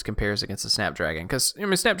performance compares against the Snapdragon, because I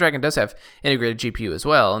mean, Snapdragon does have integrated GPU as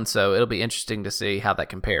well, and so it'll be interesting to see how that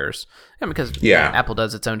compares. I mean, because Apple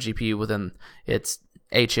does its own GPU within its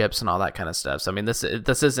A chips and all that kind of stuff. So I mean, this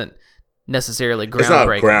isn't necessarily groundbreaking. It's not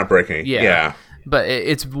groundbreaking. Yeah. But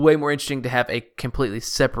it's way more interesting to have a completely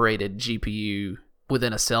separated GPU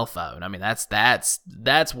within a cell phone. I mean, that's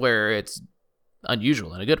where it's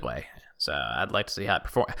unusual in a good way. So I'd like to see how it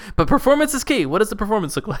performs. But performance is key. What does the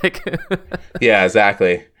performance look like? Yeah,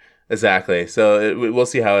 exactly. So we'll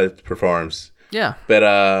see how it performs. Yeah. But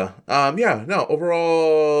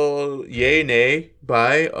overall, yay, nay,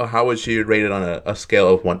 buy. How would you rate it on a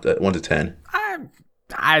scale of 1 to 10?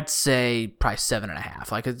 I'd say probably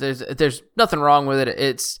 7.5. Like, there's nothing wrong with it.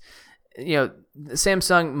 It's,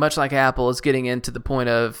 Samsung, much like Apple, is getting into the point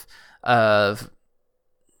of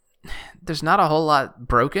there's not a whole lot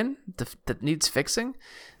broken that needs fixing.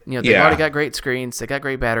 They've already got great screens. They got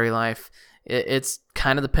great battery life. It's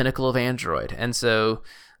kind of the pinnacle of Android. And so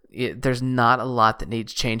there's not a lot that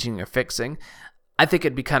needs changing or fixing. I think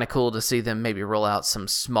it'd be kind of cool to see them maybe roll out some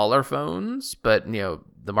smaller phones, but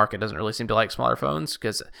the market doesn't really seem to like smaller phones,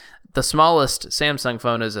 because the smallest Samsung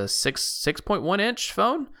phone is a 6.1 inch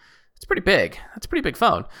phone. It's pretty big. That's a pretty big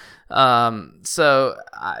phone. So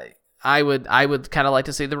I would kind of like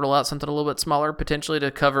to see them roll out something a little bit smaller, potentially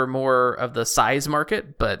to cover more of the size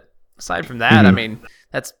market. But aside from that, I mean,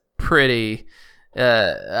 that's pretty.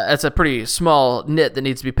 That's a pretty small nit that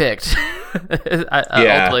needs to be picked.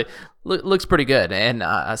 Ultimately, looks pretty good, and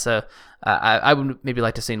so I would maybe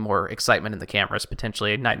like to see more excitement in the cameras.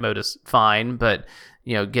 Potentially, night mode is fine, but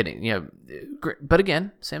but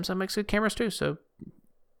again, Samsung makes good cameras too, so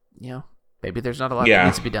maybe there's not a lot that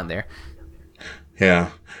needs to be done there. Yeah,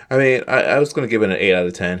 I mean, I was going to give it an 8 out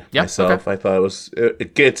of 10 myself. Okay. I thought it was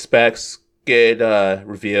good specs, good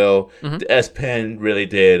reveal. Mm-hmm. The S Pen really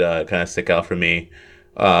did kind of stick out for me.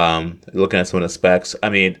 Looking at some of the specs, I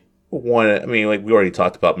mean, like we already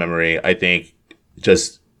talked about memory. I think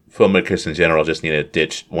just filmmakers in general just need to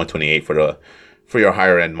ditch 128 for your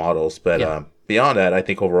higher end models. But beyond that, I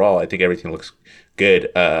think overall, I think everything looks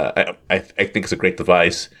good. I think it's a great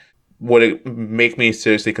device. Would it make me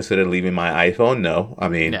seriously consider leaving my iPhone? No. I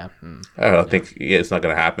mean, I don't think it's not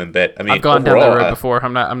going to happen. But I mean, I've gone overall, down that road before.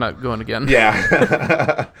 I'm not going again.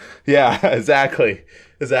 Yeah, yeah, exactly.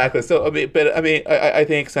 So I think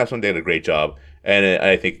Samsung did a great job, and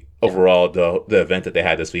I think overall the event that they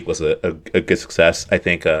had this week was a good success. I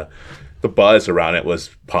think the buzz around it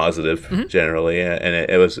was positive generally, and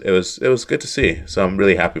it was good to see. So I'm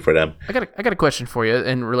really happy for them. I got a question for you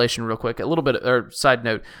in relation, real quick. A little bit, or side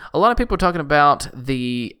note. A lot of people are talking about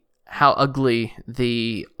how ugly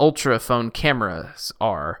the Ultra phone cameras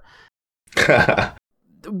are.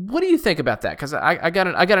 What do you think about that? Because I got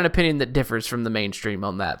an opinion that differs from the mainstream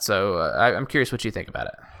on that. So I'm curious what you think about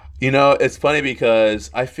it. It's funny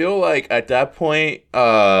because I feel like at that point,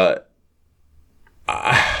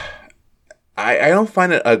 I don't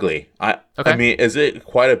find it ugly. I mean, is it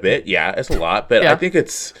quite a bit? Yeah, it's a lot, but I think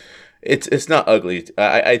it's not ugly.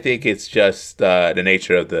 I think it's just the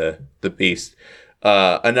nature of the beast.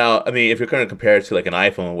 And now, I mean, if you're going to compare it to like an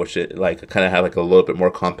iPhone, which it like kind of had like a little bit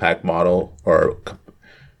more compact model, or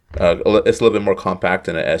it's a little bit more compact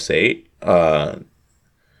than an S8.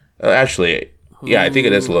 Actually, yeah, I think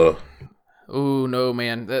it is a little. Ooh, no,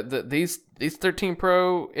 man. These 13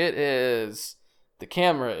 Pro, the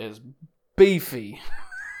camera is beefy.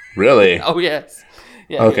 Really? Oh, yes.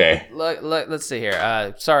 Yeah. Okay. Let's see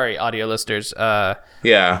here. Sorry, audio listeners.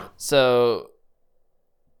 Yeah. So,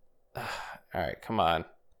 all right, come on.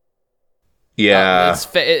 Yeah.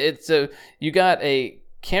 It's so you got a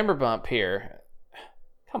camera bump here.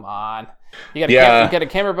 Come on. You got a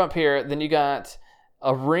camera bump here, then you got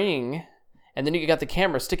a ring, and then you got the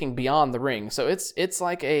camera sticking beyond the ring. So it's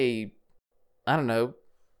like a, I don't know,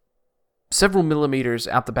 several millimeters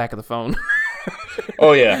out the back of the phone.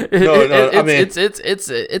 Oh yeah, I mean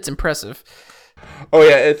it's impressive. Oh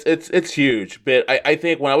yeah, it's huge. But I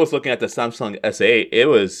think when I was looking at the Samsung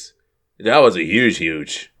S8, that was a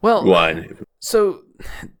huge one. So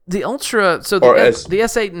the Ultra, the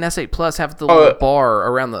S8 and S8 Plus have the little bar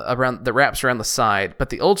around the wraps around the side, but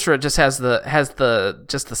the Ultra just has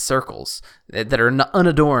the circles that are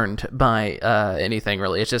unadorned by anything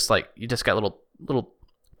really. It's just like you just got little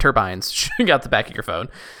turbines shooting out the back of your phone.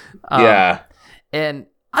 And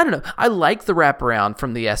I don't know. I like the wraparound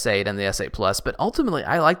from the S8 and the S8 Plus, but ultimately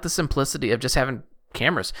I like the simplicity of just having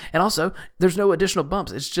cameras. And also, there's no additional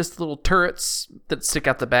bumps. It's just little turrets that stick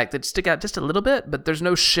out the back that stick out just a little bit, but there's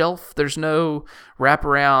no shelf, there's no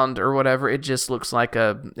wraparound or whatever. It just looks like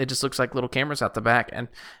little cameras out the back. And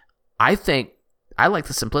I think I like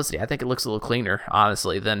the simplicity. I think it looks a little cleaner,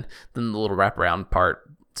 honestly, than the little wraparound part.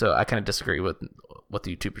 So I kind of disagree with what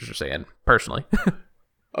the YouTubers are saying, personally.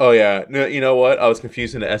 Oh yeah, no, you know what? I was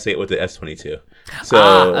confusing the S8 with the S22.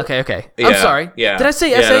 So okay. I'm sorry. Yeah. Did I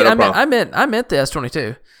say S8? No, I meant the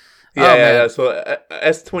S22. Yeah. So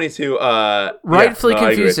S22. Rightfully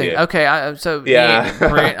confusing. Okay.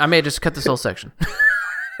 I may just cut this whole section.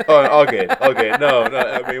 Oh, okay. No.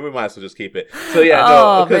 I mean, we might as well just keep it. So yeah.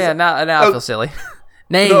 Oh man, now I feel silly.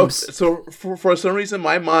 Names. No, so for some reason,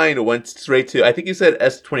 my mind went straight to. I think you said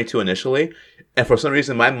S22 initially. And for some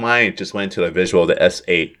reason, my mind just went to the visual of the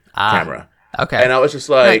S8 camera. Okay. And I was just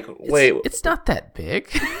like, wait. It's not that big.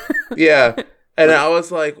 Yeah. And I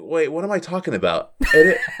was like, wait, what am I talking about?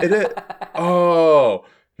 Oh,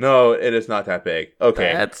 no, it is not that big.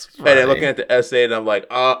 Okay. That's funny. And then looking at the S8, and I'm like,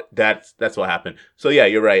 oh, that's what happened. So yeah,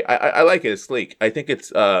 you're right. I like it. It's sleek. I think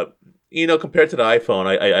it's, compared to the iPhone,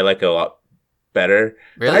 I like it a lot better.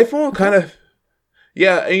 Really? The iPhone kind of,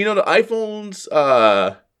 yeah. And the iPhone's,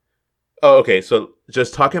 oh, okay. So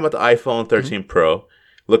just talking about the iPhone 13 Pro,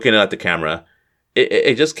 looking at the camera,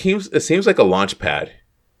 it seems like a launch pad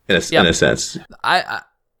in a sense.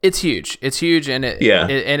 It's huge. It's huge, and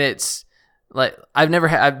it's like I've never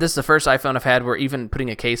had. This is the first iPhone I've had where even putting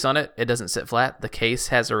a case on it, it doesn't sit flat. The case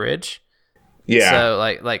has a ridge. Yeah. So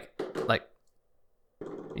like,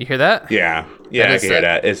 you hear that? Yeah. Yeah, I can hear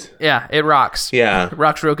that. It rocks. Yeah. It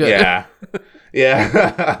rocks real good. Yeah.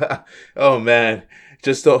 Yeah. Oh man.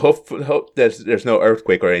 Just hope there's no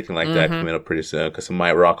earthquake or anything like that coming up pretty soon, because it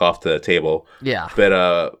might rock off the table. Yeah.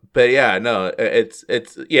 But yeah, no, it's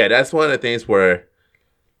that's one of the things where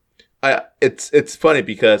it's funny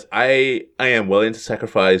because I am willing to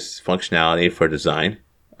sacrifice functionality for design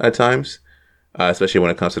at times, especially when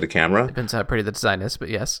it comes to the camera. Depends how pretty the design is, but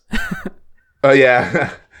yes. Oh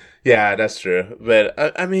yeah, yeah, that's true. But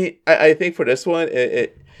I mean, I think for this one,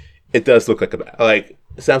 it does look like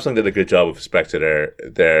Samsung did a good job with respect to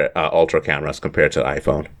their Ultra cameras compared to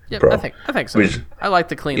iPhone Pro. I think so. I like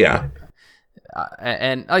the clean look.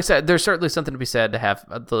 And like I said, there's certainly something to be said to have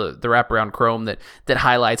the wraparound chrome that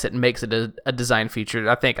highlights it and makes it a design feature.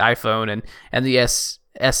 I think iPhone and the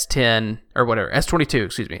S10 or whatever,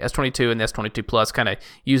 S22 and the S22 Plus kind of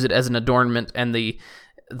use it as an adornment, and the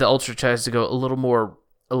Ultra tries to go a little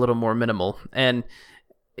more minimal. And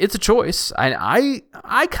it's a choice. I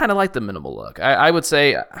kind of like the minimal look. I would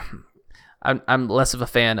say I'm less of a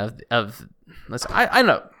fan of. I don't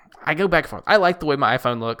know. I go back and forth. I like the way my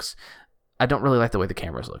iPhone looks. I don't really like the way the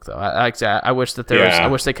cameras look, though. I wish that I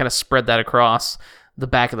wish they kind of spread that across the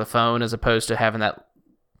back of the phone as opposed to having that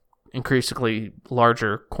increasingly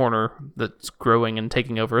larger corner that's growing and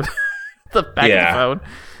taking over the back of the phone.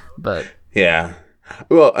 But yeah.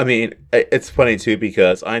 Well, I mean, it's funny too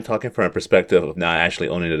because I'm talking from a perspective of not actually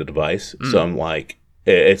owning the device. So I'm like,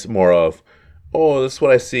 it's more of, oh, this is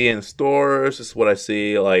what I see in stores. This is what I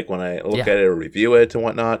see like when I look at it or review it and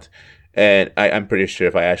whatnot. And I'm pretty sure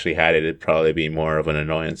if I actually had it, it'd probably be more of an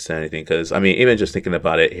annoyance than anything. Because I mean, even just thinking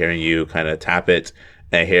about it, hearing you kind of tap it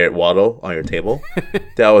and hear it waddle on your table,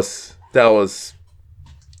 that's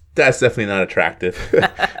definitely not attractive.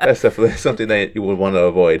 That's definitely something that you would want to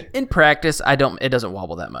avoid. In practice, it doesn't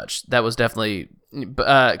wobble that much. That was definitely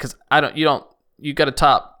because you got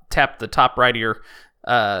to tap the top right of your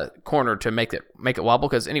corner to make it wobble,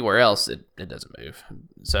 because anywhere else it doesn't move.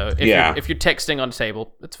 So if you're texting on the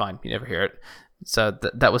table, it's fine. You never hear it. So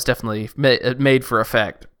that was definitely made for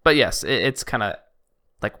effect. But yes, it's kind of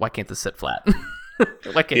like, why can't this sit flat?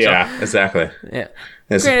 Exactly. Yeah.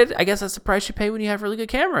 Granted, I guess that's the price you pay when you have really good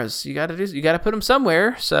cameras. You got to put them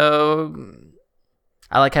somewhere. So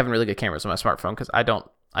I like having really good cameras on my smartphone because I don't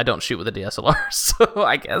I don't shoot with a DSLR, so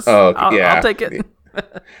I guess yeah. I'll take it.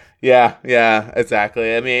 Yeah,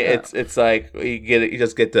 exactly. I mean, it's like you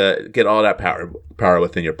just get to get all that power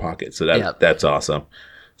within your pocket. So that's awesome.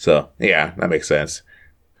 So yeah, that makes sense.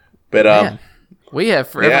 But Man, we have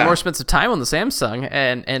forever more spent some time on the Samsung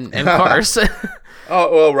and cars.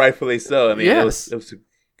 Oh well, rightfully so. I mean, it was a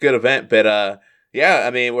good event, but yeah,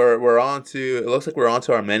 I mean, we're on to. It looks like we're on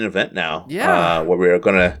to our main event now. Yeah, where we're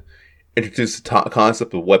gonna introduce the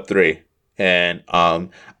concept of Web3, and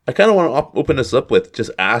I kind of want to open this up with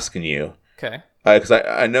just asking you. Okay. Because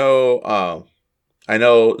I know.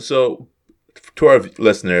 So to our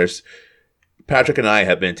listeners, Patrick and I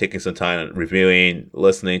have been taking some time reviewing,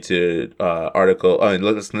 listening to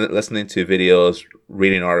listening to videos,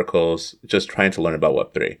 reading articles, just trying to learn about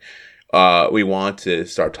Web3. We want to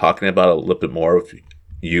start talking about it a little bit more with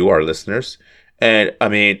you, our listeners. And I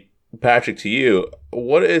mean, Patrick, to you,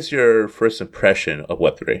 what is your first impression of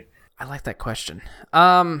Web3? I like that question.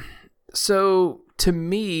 So to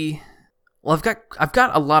me, well, I've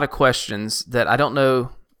got a lot of questions that I don't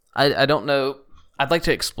know. I don't know. I'd like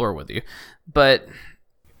to explore with you, but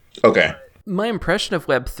okay. My impression of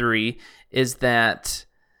Web3 is that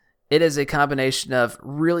it is a combination of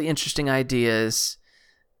really interesting ideas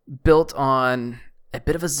built on a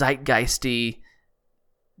bit of a zeitgeisty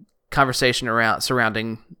conversation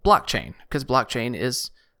surrounding blockchain, because blockchain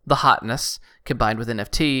is the hotness combined with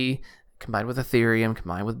NFT, combined with Ethereum,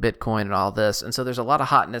 combined with Bitcoin and all this. And so there's a lot of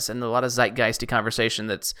hotness and a lot of zeitgeisty conversation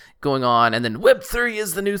that's going on. And then Web3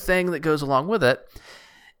 is the new thing that goes along with it.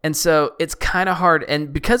 And so it's kind of hard.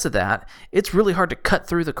 And because of that, it's really hard to cut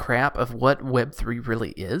through the crap of what Web3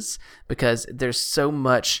 really is, because there's so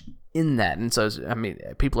much in that. And so, I mean,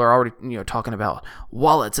 people are already, talking about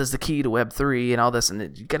wallets as the key to Web3 and all this. And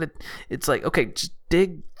it's like, okay, just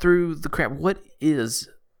dig through the crap. What is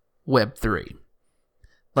Web3?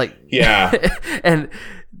 Like, yeah. And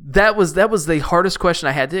that was the hardest question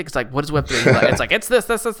I had to. It's like, what is Web3? It's like, it's this.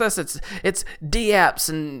 It's DApps.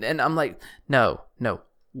 And I'm like, no.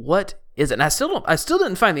 What is it? And I still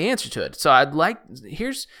didn't find the answer to it. So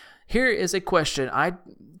here is a question I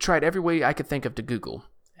tried every way I could think of to Google,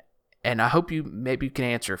 and I hope maybe you can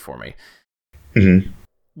answer for me. Mm-hmm.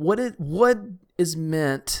 What is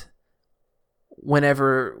meant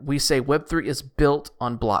whenever we say Web3 is built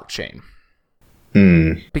on blockchain?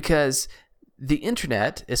 Because the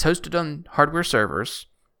internet is hosted on hardware servers,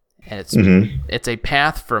 and it's a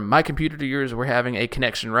path from my computer to yours. We're having a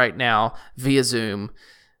connection right now via Zoom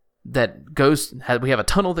that goes. We have a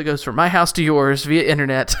tunnel that goes from my house to yours via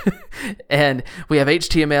internet, and we have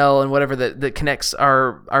HTML and whatever that connects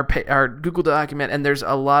our Google document, and there's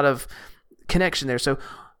a lot of connection there. So,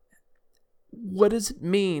 what does it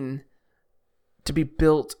mean to be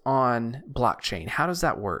built on blockchain? How does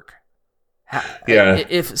that work? Yeah.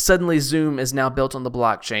 If suddenly Zoom is now built on the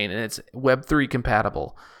blockchain and it's Web3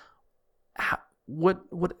 compatible, what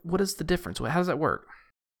is the difference? How does that work?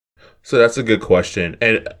 So that's a good question.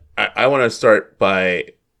 And I want to start by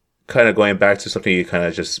kind of going back to something you kind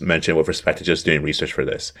of just mentioned with respect to just doing research for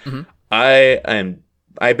this. Mm-hmm.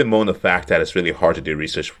 I bemoan the fact that it's really hard to do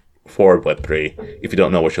research for Web3 if you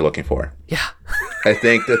don't know what you're looking for. Yeah. I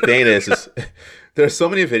think the thing is there's so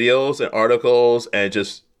many videos and articles and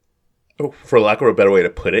just, for lack of a better way to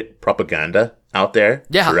put it, propaganda out there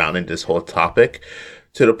surrounding this whole topic,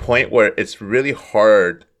 to the point where it's really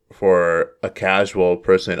hard for a casual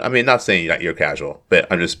person. I mean, not saying that you're casual, but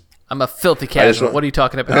I'm a filthy casual. What are you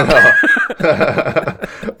talking about?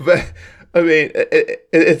 But I mean,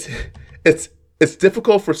 it's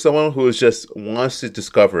difficult for someone who just wants to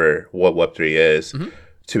discover what Web3 is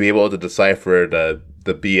to be able to decipher the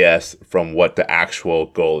BS from what the actual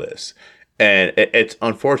goal is. And it's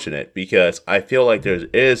unfortunate because I feel like there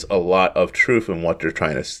is a lot of truth in what they're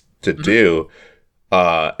trying to do.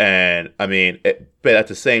 And I mean, but at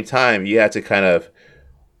the same time, you kind of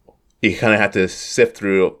have to sift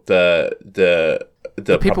through the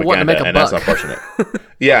people want to make a buck, and that's unfortunate.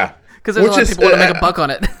 Yeah, because there's a lot of people want to make a buck on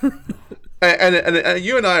it. And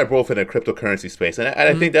you and I are both in a cryptocurrency space, and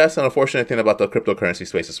I think that's an unfortunate thing about the cryptocurrency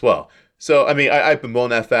space as well. So, I mean, I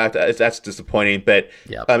bemoan that fact. That's disappointing. But,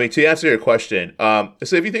 I mean, to answer your question,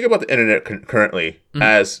 so if you think about the internet currently,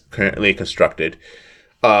 as currently constructed,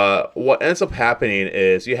 what ends up happening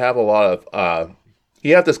is you have a lot of,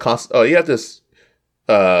 you have this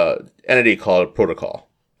entity called a protocol.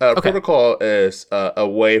 Protocol is a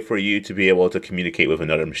way for you to be able to communicate with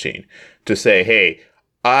another machine, to say, hey,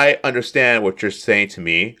 I understand what you're saying to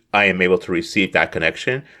me. I am able to receive that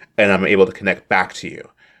connection, and I'm able to connect back to you.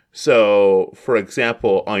 So, for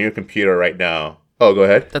example, on your computer right now. Oh, go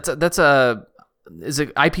ahead. That's a is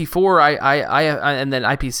it IP4, and then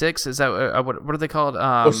IP6? Is that what are they called?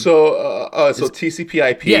 So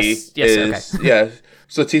TCP/IP yes, is okay. yeah.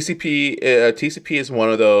 So TCP is one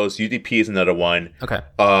of those. UDP is another one. Okay.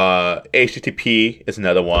 HTTP is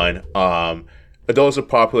another one. Those are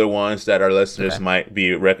popular ones that our listeners might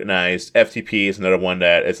be recognized. FTP is another one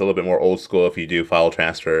that is a little bit more old school if you do file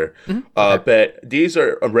transfer. But these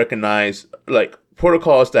are recognized like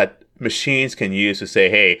protocols that machines can use to say,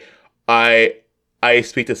 hey, I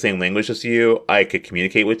speak the same language as you. I could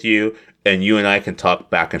communicate with you, and you and I can talk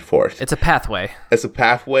back and forth. It's a pathway. It's a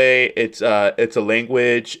pathway. It's a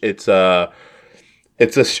language. It's a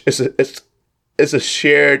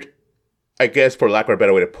shared, I guess, for lack of a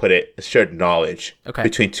better way to put it, a shared knowledge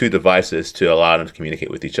between two devices to allow them to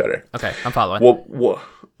communicate with each other. Okay, I'm following.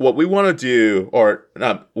 What we want to do, or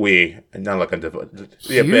not we, not like a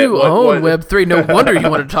you own Web3. No wonder you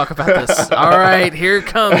want to talk about this. All right, here it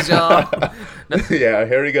comes, y'all. Yeah,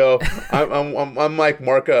 here we go. I'm like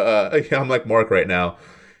Mark. I'm like Mark right now.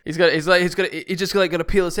 He's just gonna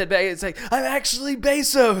peel his head back. It's like, I'm actually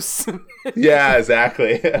Bezos. Yeah,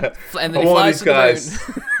 exactly. And then he flies to guys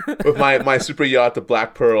the moon. with my super yacht, the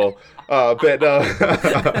Black Pearl. By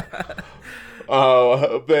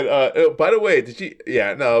the way, did you?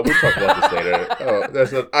 Yeah, no, we'll talk about this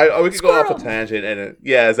later. We could go off a tangent, and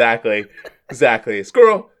yeah, exactly,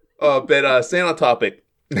 squirrel. Staying on topic.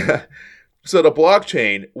 So the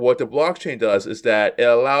blockchain, what the blockchain does is that it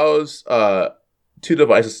allows two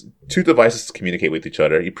devices to communicate with each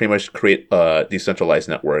other. You pretty much create a decentralized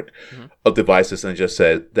network of devices, and just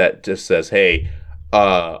says, hey,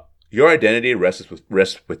 your identity rests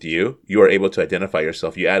with you. You are able to identify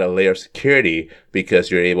yourself. You add a layer of security because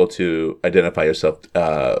you're able to identify yourself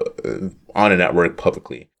on a network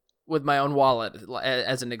publicly. With my own wallet,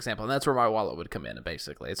 as an example, and that's where my wallet would come in,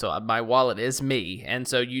 basically. So my wallet is me, and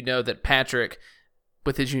so you know that Patrick,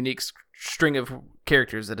 with his unique string of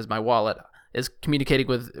characters that is my wallet, is communicating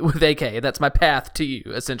with AK. That's my path to you,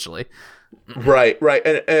 essentially. Right.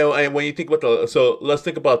 And when you think about let's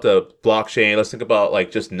think about the blockchain. Let's think about like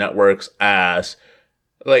just networks as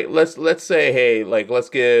like let's say, hey, like let's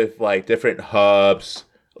give like different hubs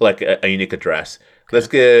like a unique address. Okay. Let's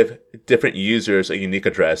give different users a unique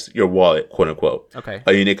address. Your wallet, quote unquote. Okay.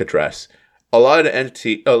 A unique address. A lot of the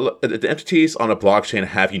entities on a blockchain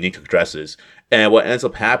have unique addresses. And what ends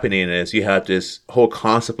up happening is you have this whole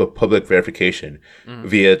concept of public verification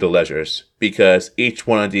via the ledgers, because each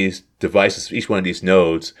one of these devices, each one of these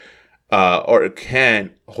nodes, or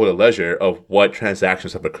can hold a ledger of what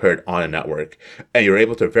transactions have occurred on a network. And you're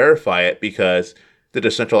able to verify it because the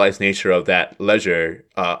decentralized nature of that ledger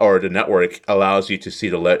or the network allows you to see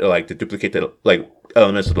to duplicate the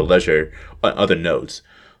elements of the ledger on other nodes.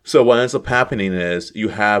 So what ends up happening is you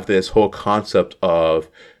have this whole concept of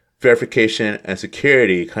verification and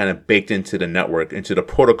security kind of baked into the network, into the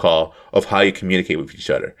protocol of how you communicate with each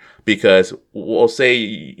other. Because we'll say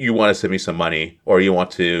you want to send me some money, or you want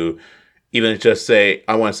to even just say,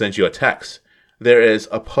 I want to send you a text. There is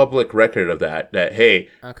a public record of that, hey,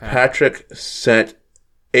 Patrick sent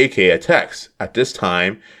AK a text at this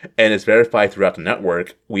time, and it's verified throughout the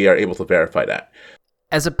network. We are able to verify that.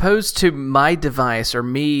 As opposed to my device or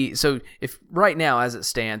me. So if right now, as it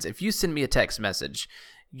stands, if you send me a text message,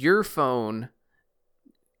 your phone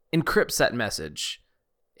encrypts that message.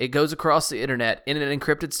 It goes across the internet in an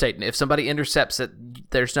encrypted state. And if somebody intercepts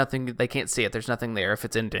it, there's nothing, they can't see it. There's nothing there if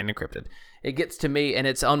it's encrypted. It gets to me, and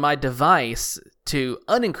it's on my device to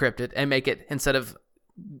unencrypt it and make it, instead of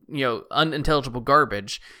unintelligible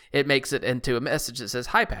garbage, it makes it into a message that says,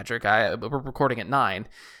 "Hi, Patrick, we're recording at 9."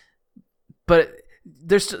 But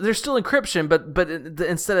there's still encryption, but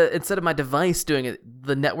instead of my device doing it,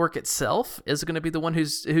 the network itself is going to be the one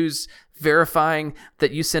who's verifying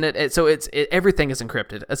that you sent it. So everything is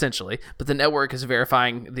encrypted essentially, but the network is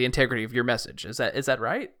verifying the integrity of your message. Is that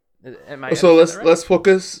right? Let's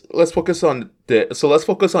focus on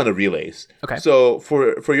the relays. Okay. So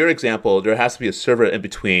for your example, there has to be a server in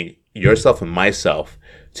between yourself and myself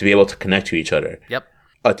to be able to connect to each other. Yep.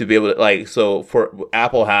 To be able to so for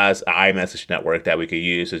Apple has an iMessage network that we could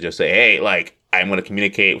use to just say, hey, I'm going to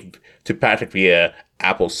communicate to Patrick via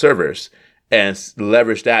Apple servers, and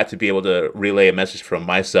leverage that to be able to relay a message from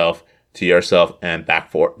myself to yourself and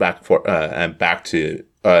back to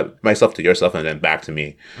myself to yourself and then back to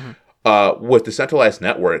me. Mm-hmm. With decentralized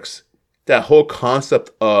networks, that whole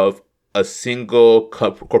concept of a single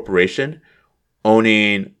corporation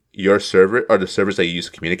owning your server or the servers that you use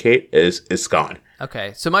to communicate is gone.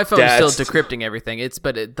 Okay, so my phone is still decrypting everything.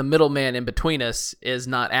 The middleman in between us is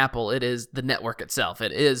not Apple. It is the network itself.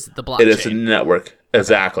 It is the blockchain. It is the network.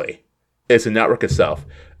 Exactly. It's a network itself.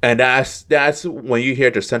 And that's when you hear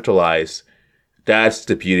decentralized, that's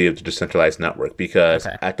the beauty of the decentralized network, because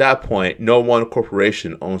at that point, no one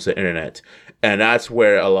corporation owns the internet. And that's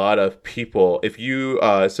where a lot of people, if you,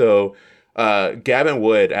 Gavin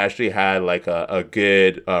Wood actually had like a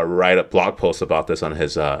good write-up blog post about this on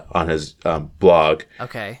his blog.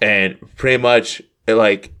 Okay. And pretty much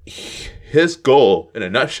like his goal in a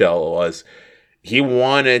nutshell was he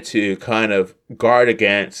wanted to kind of guard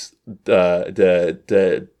against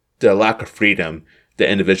the lack of freedom that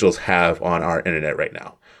individuals have on our internet right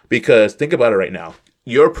now. Because think about it right now.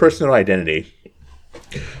 Your personal identity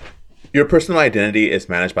is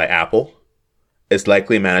managed by Apple. It's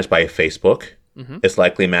likely managed by Facebook. Mm-hmm. It's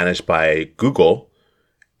likely managed by Google,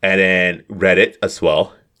 and then Reddit as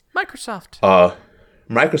well. Microsoft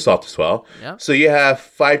as well. Yep. So you have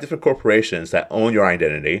 5 different corporations that own your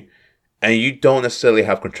identity, and you don't necessarily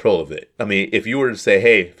have control of it. I mean, if you were to say,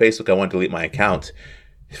 hey, Facebook, I want to delete my account,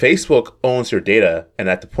 Facebook owns your data, and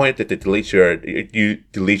at the point that they delete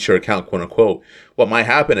your account, quote unquote, what might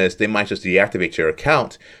happen is they might just deactivate your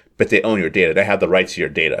account, but they own your data. They have the rights to your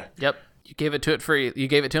data. Yep. You gave it to it free. You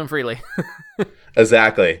gave it to them freely.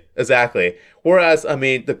 Exactly. Whereas, I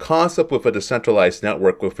mean, the concept with a decentralized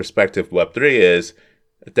network with respect to Web3 is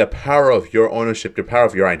the power of your ownership, the power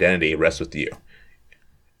of your identity rests with you.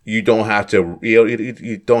 You don't have to.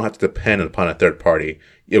 You don't have to depend upon a third party.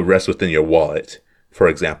 It rests within your wallet, for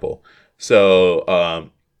example. So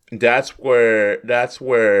that's where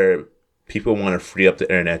people want to free up the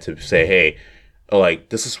internet to say, hey, like,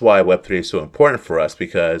 this is why Web3 is so important for us,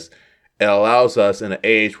 because it allows us in an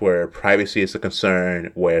age where privacy is a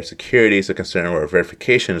concern, where security is a concern, where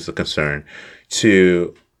verification is a concern,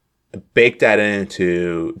 to bake that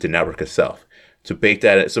into the network itself. To bake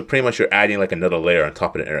that in. So pretty much you're adding like another layer on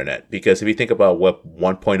top of the internet. Because if you think about Web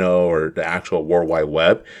 1.0 or the actual World Wide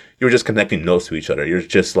Web, you're just connecting nodes to each other. You're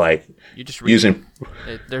just like using.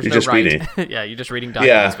 There's no right. Reading. Yeah, you're just reading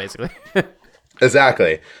documents basically.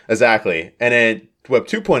 Exactly. And then Web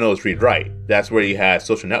 2.0 is read-write. That's where you have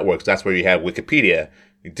social networks. That's where you have Wikipedia,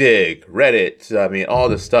 Dig, Reddit. I mean, all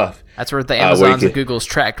this stuff. That's where the Amazons and Googles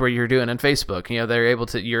tracked what you're doing on Facebook. You know, they're able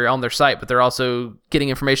to. You're on their site, but they're also getting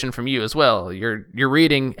information from you as well. You're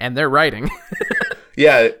reading and they're writing.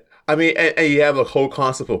 Yeah, I mean, and you have a whole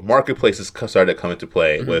concept of marketplaces started to come into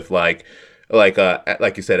play with like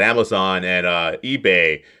you said, Amazon and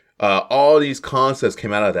eBay. All these concepts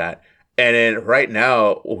came out of that. And then right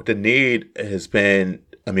now, the need has been,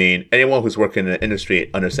 I mean, anyone who's working in the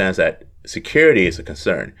industry understands that security is a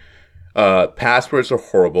concern. Passwords are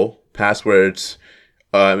horrible. Passwords,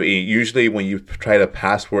 I mean, usually when you try to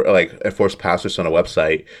enforce passwords on a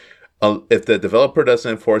website, if the developer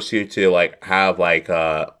doesn't force you to like have like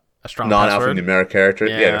a strong non-alphanumeric character,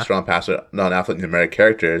 a strong password, non-alphanumeric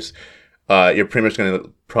characters, you're pretty much going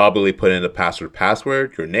to probably put in the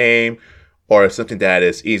password, your name, or something that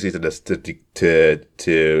is easy to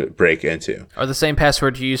break into. Or the same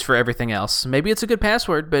password you use for everything else. Maybe it's a good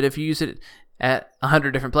password, but if you use it at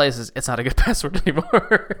 100 different places, it's not a good password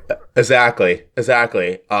anymore. Exactly.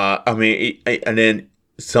 I mean, and then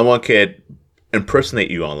someone could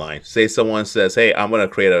impersonate you online. Say someone says, hey, I'm going to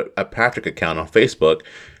create a Patrick account on Facebook,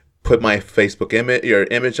 put my Facebook your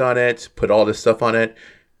image on it, put all this stuff on it.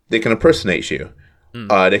 They can impersonate you.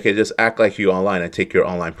 They can just act like you online and take your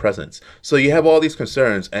online presence. So you have all these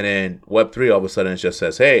concerns, and then Web3 all of a sudden just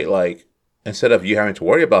says, hey, like, instead of you having to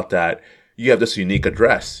worry about that, you have this unique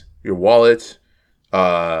address, your wallet,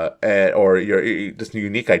 or your this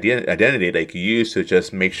unique identity that you use to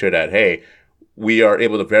just make sure that, hey, we are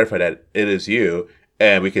able to verify that it is you,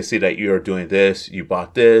 and we can see that you are doing this, you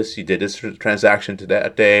bought this, you did this transaction to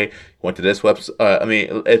that day, went to this website. I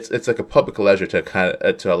mean, it's like a public ledger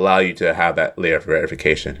to allow you to have that layer of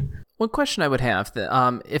verification. One question I would have,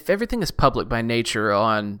 that if everything is public by nature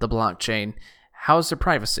on the blockchain, how is there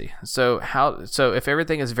privacy? So if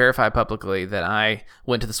everything is verified publicly, that I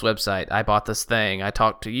went to this website, I bought this thing, I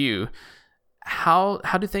talked to you, how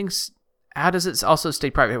does it also stay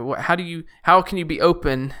private? How can you be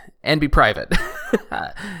open and be private?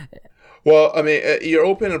 Well, I mean, you're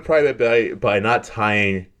open and private by not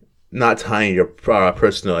tying your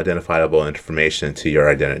personal identifiable information to your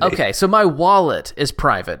identity. Okay, so my wallet is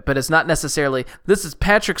private, but it's not necessarily. This is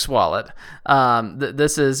Patrick's wallet.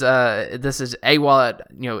 This is a wallet.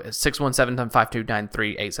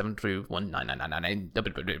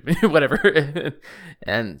 617-5293-872-19999 whatever.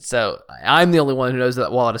 And so I'm the only one who knows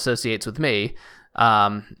that wallet associates with me.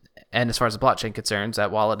 And as far as the blockchain concerns,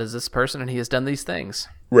 that wallet is this person, and he has done these things.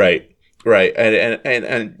 Right,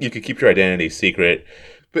 and you can keep your identity secret.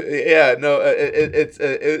 But yeah, no, it's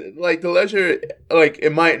like the ledger, like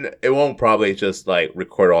it won't probably just like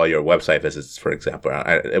record all your website visits, for example.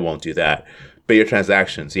 It won't do that, but your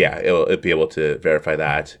transactions, yeah, it'll be able to verify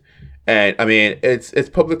that. And I mean,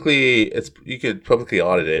 you could publicly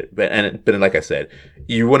audit it, but like I said,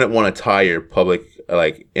 you wouldn't want to tie your public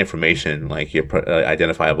like information, like your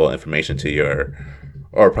identifiable information to your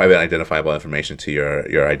or private identifiable information to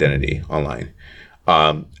your identity online.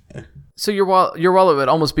 So your wallet would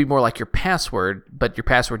almost be more like your password, but your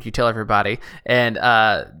password you tell everybody, and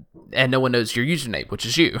no one knows your username, which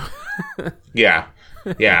is you. Yeah.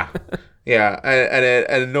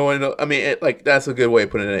 And no one. I mean, like that's a good way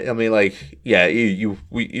of putting it. I mean, like, yeah, you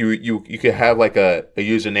could have like a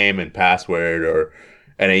username and password,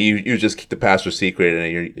 and then you just keep the password secret,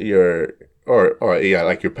 and or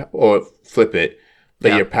flip it.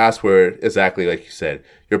 But your password, exactly like you said,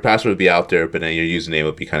 your password would be out there, but then your username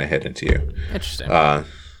would be kind of hidden to you. Interesting.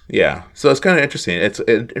 Yeah. So it's kind of interesting. It's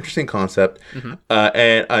an interesting concept. Mm-hmm.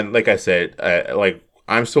 And like I said,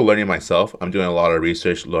 I'm still learning myself. I'm doing a lot of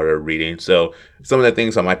research, a lot of reading. So some of the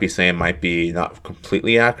things I might be saying might be not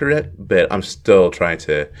completely accurate, but I'm still trying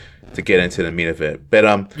to get into the meat of it.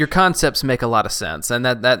 But your concepts make a lot of sense, and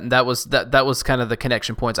that was kind of the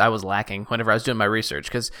connection points I was lacking whenever I was doing my research,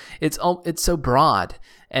 because it's so broad,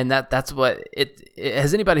 and that's what it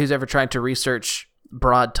has. Anybody who's ever tried to research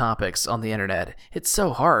broad topics on the internet, it's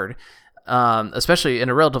so hard, especially in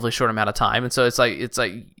a relatively short amount of time. And so it's like,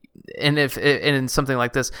 and in something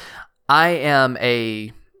like this, I am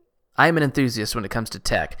an enthusiast when it comes to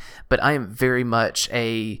tech, but I am very much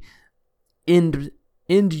a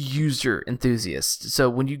end user enthusiast. So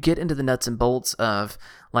when you get into the nuts and bolts of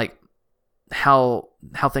like how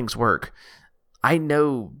things work, I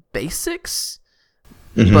know basics,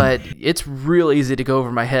 mm-hmm. but it's real easy to go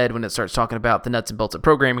over my head when it starts talking about the nuts and bolts of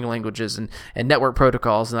programming languages and network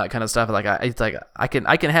protocols and that kind of stuff. Like I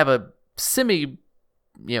can have a semi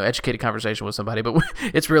educated conversation with somebody, but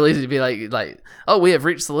it's real easy to be like, oh, we have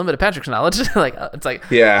reached the limit of Patrick's knowledge. Like it's like,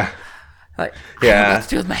 yeah. Like, I don't know what to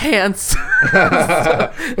do with my hands.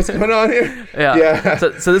 What's going on here? Yeah.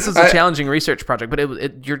 So this is a challenging research project,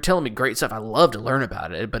 but you're telling me great stuff. I love to learn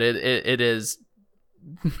about it, but it is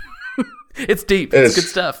it's deep. It's good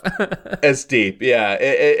stuff. It's deep. Yeah.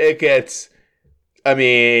 It gets. I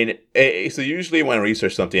mean, so usually when I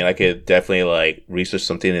research something, I could definitely like research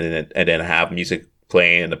something and then have music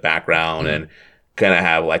playing in the background, mm-hmm. and kind of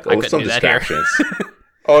have like some distractions.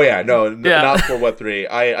 Oh yeah, not for Web3.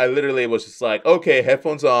 I literally was just like, okay,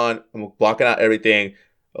 headphones on. I'm blocking out everything.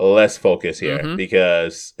 Let's focus here, mm-hmm.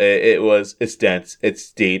 because it's dense,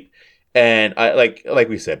 it's deep, and I like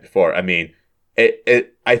we said before. I mean,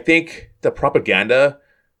 I think the propaganda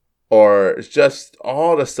or just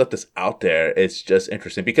all the stuff that's out there is just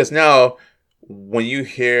interesting, because now when you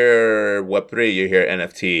hear Web3, you hear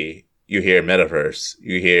NFT, you hear metaverse,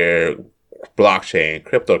 you hear blockchain,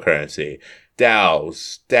 cryptocurrency,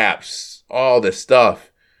 DAOs, dApps, all this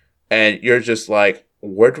stuff. And you're just like,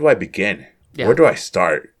 where do I begin? Yeah. Where do I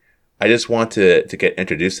start? I just want to get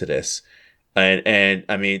introduced to this. And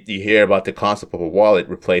I mean, you hear about the concept of a wallet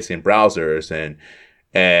replacing browsers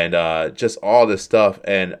and just all this stuff.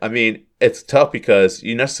 And I mean, it's tough because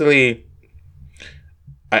you necessarily,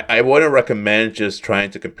 I wouldn't recommend just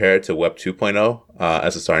trying to compare it to Web 2.0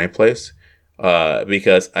 as a starting place.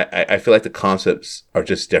 Because I feel like the concepts are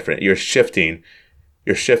just different. You're shifting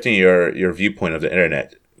your viewpoint of the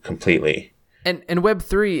internet completely. And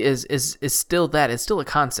Web3 is still that. It's still a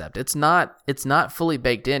concept. It's not fully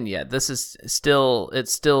baked in yet. It's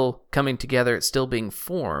still coming together. It's still being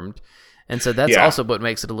formed. And so that's also what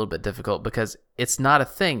makes it a little bit difficult, because it's not a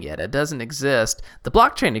thing yet. It doesn't exist. The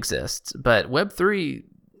blockchain exists, but Web3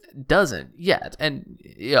 doesn't yet,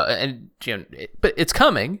 but it's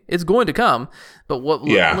coming. It's going to come. But what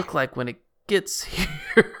will it look like when it gets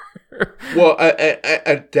here? Well,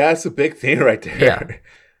 I that's a big thing right there. Yeah.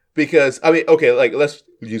 Because I mean, okay, like let's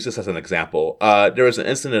use this as an example. There was an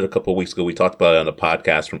incident a couple of weeks ago. We talked about it on the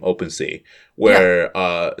podcast from OpenSea, where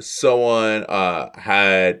someone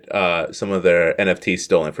had some of their NFTs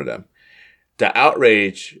stolen from them. The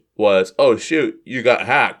outrage was, "Oh shoot, you got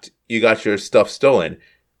hacked! You got your stuff stolen."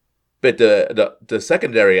 But the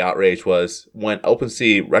secondary outrage was when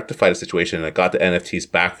OpenSea rectified the situation and got the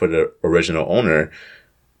NFTs back for the original owner.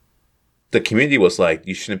 The community was like,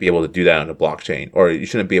 you shouldn't be able to do that on the blockchain, or you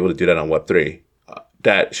shouldn't be able to do that on Web3.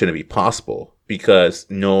 That shouldn't be possible, because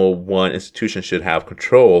no one institution should have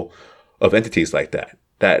control of entities like that.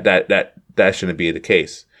 That shouldn't be the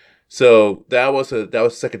case. So that was a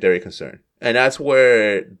secondary concern. And that's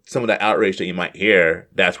where some of the outrage that you might hear,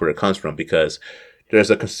 that's where it comes from, because there's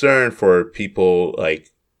a concern for people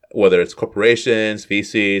like whether it's corporations,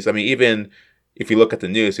 VCs. I mean, even if you look at the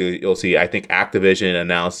news, you'll see, I think Activision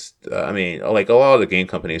announced, like a lot of the game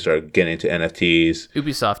companies are getting into NFTs.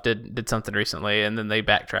 Ubisoft did something recently, and then they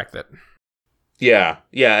backtracked it. Yeah,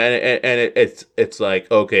 and it's like,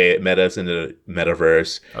 okay, Meta's in the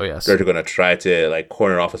metaverse. Oh yes, they're going to try to like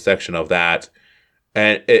corner off a section of that,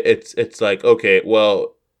 and it's like, okay,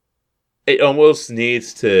 well, it almost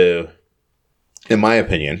needs to, in my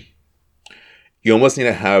opinion, you almost need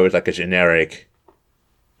to have like a generic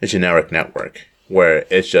network where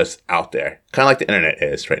it's just out there, kind of like the internet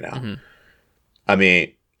is right now. Mm-hmm. I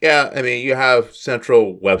mean, you have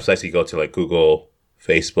central websites you go to, like Google,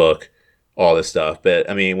 Facebook, all this stuff. But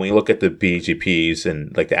I mean, when you look at the BGPs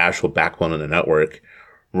and like the actual backbone of the network,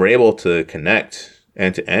 we're able to connect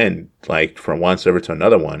end to end, like from one server to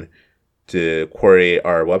another one, to query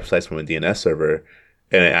our websites from a DNS server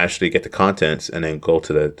and actually get the contents and then go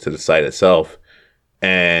to the site itself.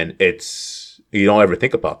 And you don't ever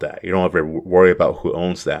think about that. You don't ever worry about who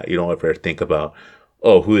owns that. You don't ever think about,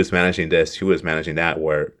 oh, who is managing this, who is managing that,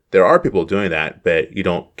 where there are people doing that, but you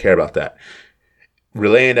don't care about that.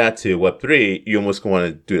 Relaying that to Web3, you almost want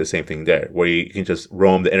to do the same thing there, where you can just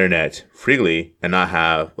roam the internet freely and not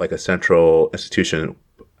have like a central institution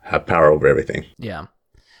have power over everything. Yeah.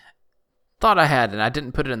 Thought I had, and I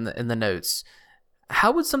didn't put it in the notes.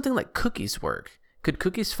 How would something like cookies work? Could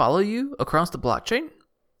cookies follow you across the blockchain?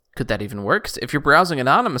 Could that even work? If you're browsing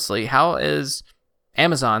anonymously, how is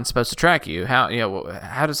Amazon supposed to track you? How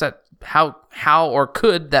does that? How or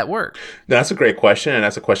could that work? That's a great question, and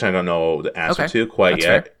that's a question I don't know the answer to quite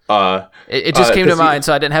yet. It just came to mind,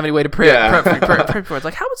 so I didn't have any way to prep for it. It's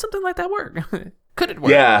like, how would something like that work? Could it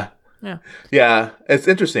work? Yeah. It's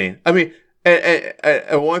interesting. I mean,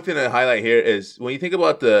 and one thing to highlight here is when you think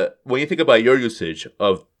about your usage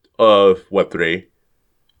of Web3,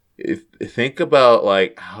 think about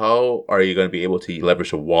like how are you going to be able to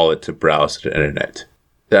leverage a wallet to browse the internet?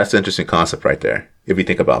 That's an interesting concept right there. If you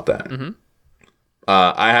think about that,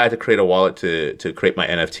 I had to create a wallet to create my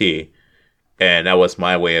NFT, and that was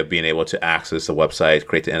my way of being able to access the website,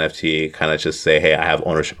 create the NFT, kind of just say, hey, I have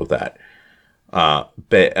ownership of that.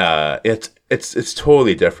 But it's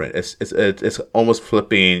totally different. It's almost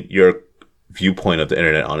flipping your viewpoint of the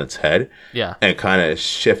internet on its head, and kind of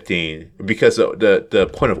shifting, because the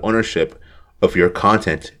point of ownership of your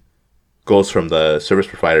content goes from the service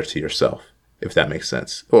provider to yourself, if that makes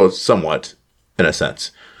sense. Well, somewhat in a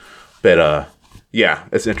sense, but yeah,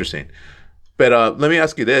 it's interesting. But let me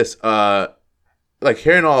ask you this: like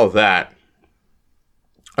hearing all of that,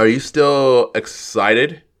 are you still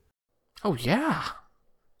excited? Oh yeah,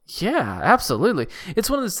 absolutely. It's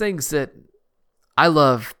one of those things that I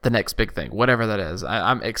love. The next big thing, whatever that is,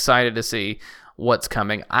 I'm excited to see what's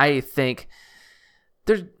coming. I think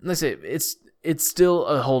it's still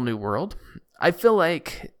a whole new world. I feel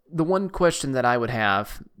like the one question that I would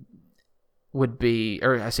have would be,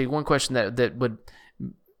 or I see one question that would,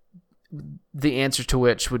 the answer to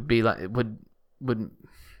which would be like, would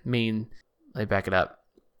mean, let me back it up.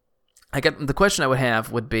 The question I would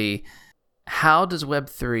have would be, how does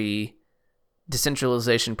Web3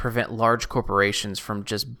 decentralization prevent large corporations from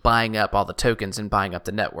just buying up all the tokens and buying up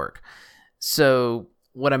the network? So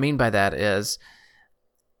what I mean by that is,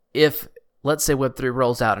 if let's say Web3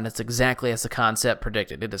 rolls out and it's exactly as the concept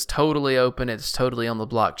predicted, it is totally open, it's totally on the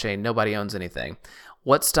blockchain, nobody owns anything.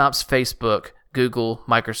 What stops Facebook, Google,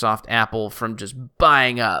 Microsoft, Apple from just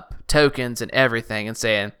buying up tokens and everything and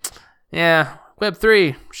saying, yeah,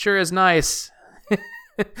 Web3 sure is nice.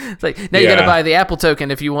 It's like, now you got to buy the Apple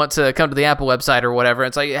token if you want to come to the Apple website or whatever.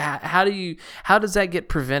 It's like, how does that get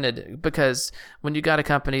prevented? Because when you got a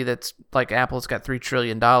company that's like Apple's got $3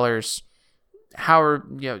 trillion, how are,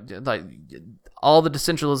 like, all the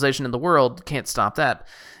decentralization in the world can't stop that,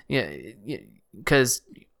 because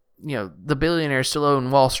the billionaires still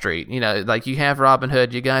own Wall Street. Like, you have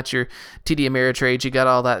Robinhood, you got your TD Ameritrade, you got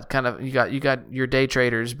all that kind of, you got your day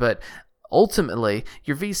traders, but ultimately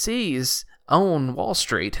your VCs own Wall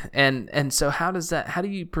Street, and so how do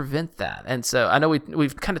you prevent that? And so I know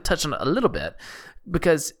we've kind of touched on it a little bit,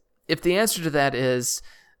 because if the answer to that is,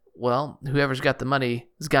 well, whoever's got the money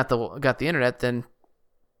has got the internet, then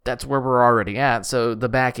that's where we're already at. So the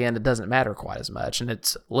back end, it doesn't matter quite as much, and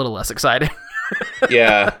it's a little less exciting.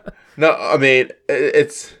 Yeah. No, I mean,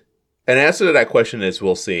 it's an answer to that question is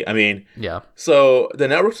we'll see. I mean, yeah. So the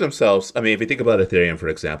networks themselves, I mean, if you think about Ethereum, for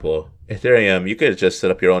example, you could just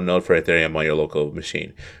set up your own node for Ethereum on your local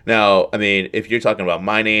machine. Now, I mean, if you're talking about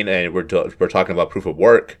mining and we're talking about proof of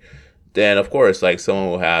work, then of course, like someone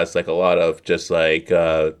who has like a lot of just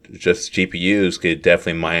GPUs could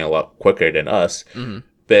definitely mine a lot quicker than us. Mm-hmm.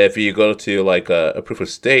 But if you go to like a proof of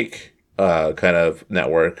stake kind of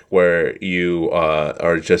network where you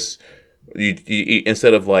are just you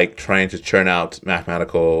instead of like trying to churn out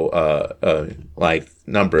mathematical like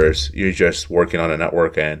numbers, you're just working on a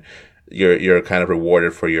network and you're kind of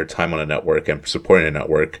rewarded for your time on a network and supporting a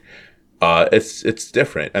network. It's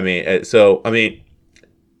different. I mean,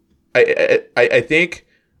 I think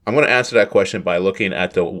I'm going to answer that question by looking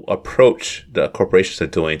at the approach the corporations are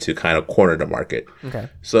doing to kind of corner the market. Okay.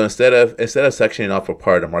 So instead of sectioning off a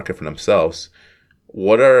part of the market for themselves,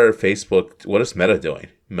 what is Meta doing?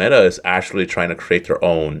 Meta is actually trying to create their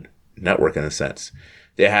own network in a sense.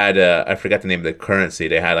 They had, I forgot the name of the currency.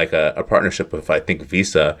 They had like a partnership with, I think,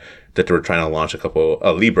 Visa that they were trying to launch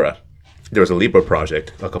Libra. There was a Libra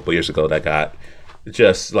project a couple years ago that got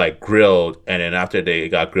just like grilled. And then after they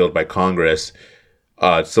got grilled by Congress,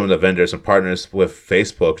 some of the vendors and partners with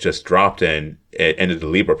Facebook just dropped into the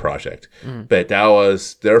Libra project. But that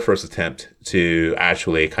was their first attempt to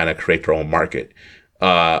actually kind of create their own market.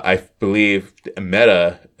 I believe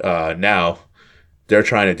Meta now, they're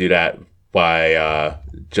trying to do that by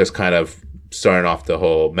just kind of starting off the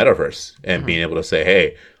whole metaverse and being able to say,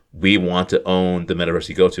 hey, we want to own the metaverse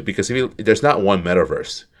you go to. Because there's not one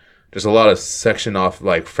metaverse. There's a lot of section off,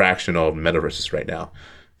 like fractional metaverses right now.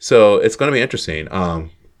 So it's going to be interesting. To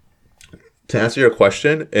answer your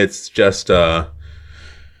question, it's just that's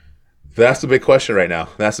the big question right now.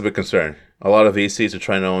 That's the big concern. A lot of VCs are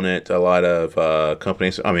trying to own it. A lot of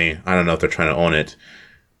companies, I mean, I don't know if they're trying to own it.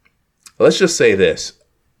 Let's just say this.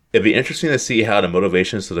 It'd be interesting to see how the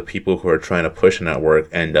motivations of the people who are trying to push a network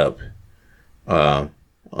end up.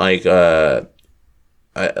 Like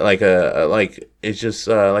it's just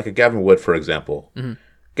like a Gavin Wood, for example.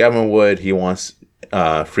 Gavin Wood, he wants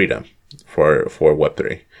freedom for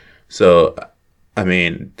Web3. So, I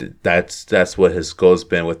mean, that's what his goal has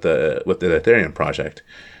been with the Ethereum project.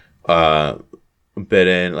 But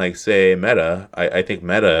in like say Meta, I think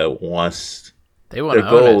Meta wants their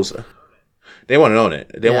goals. They want to own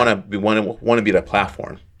it. They want to be the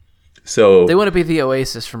platform. So they want to be the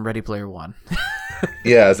Oasis from Ready Player One.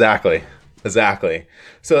 Yeah, exactly.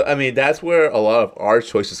 So I mean, that's where a lot of our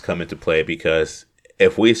choices come into play, because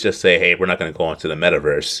if we just say, hey, we're not going to go into the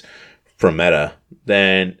metaverse from Meta,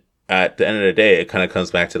 then at the end of the day, it kind of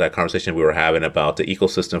comes back to that conversation we were having about the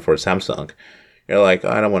ecosystem for Samsung. You're like,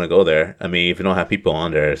 I don't want to go there. I mean, if you don't have people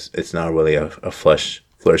on there, it's not really a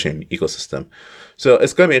flourishing ecosystem. So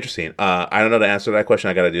it's going to be interesting. I don't know the answer to that question.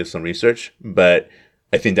 I got to do some research, but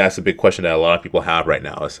I think that's a big question that a lot of people have right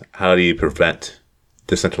now is how do you prevent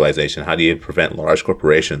decentralization? How do you prevent large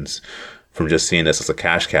corporations from just seeing this as a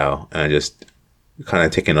cash cow and just kind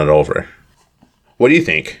of taking it over? What do you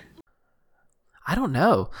think? I don't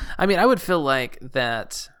know. I mean, I would feel like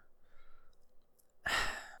that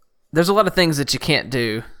there's a lot of things that you can't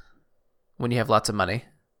do when you have lots of money,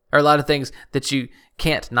 or a lot of things that you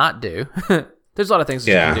can't not do. There's a lot of things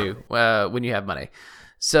that you can do when you have money.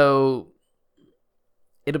 So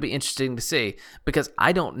it'll be interesting to see, because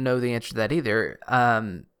I don't know the answer to that either.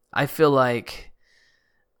 I feel like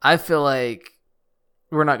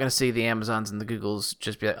we're not going to see the Amazons and the Googles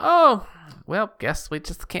just be like, oh, well, guess we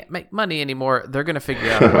just can't make money anymore. They're going to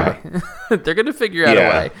figure out a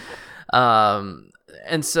way.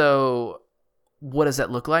 And so what does that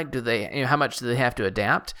look like? Do they, how much do they have to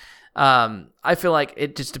adapt? I feel like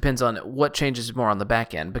it just depends on what changes more on the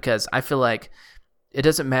back end, because I feel like it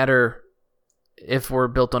doesn't matter if we're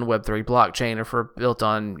built on Web3 blockchain, or if we're built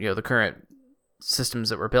on, the current systems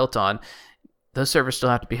that we're built on. Those servers still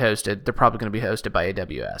have to be hosted. They're probably going to be hosted by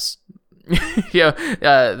AWS.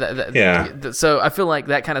 So I feel like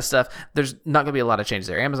that kind of stuff, there's not going to be a lot of changes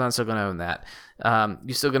there. Amazon's still going to own that.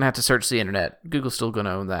 You're still going to have to search the internet. Google's still going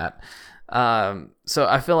to own that. So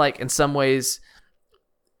I feel like in some ways,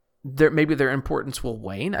 maybe their importance will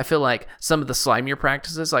wane. I feel like some of the slimier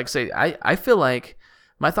practices, like say, I feel like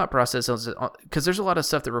my thought process is, because there's a lot of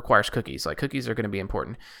stuff that requires cookies. Like cookies are going to be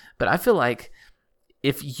important. But I feel like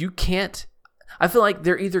if you can't, I feel like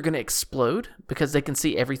they're either going to explode because they can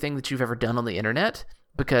see everything that you've ever done on the internet,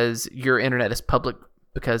 because your internet is public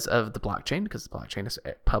because of the blockchain, because the blockchain is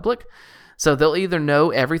public. So they'll either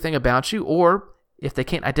know everything about you, or if they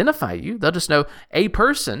can't identify you, they'll just know a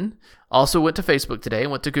person also went to Facebook today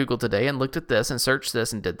and went to Google today and looked at this and searched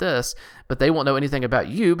this and did this, but they won't know anything about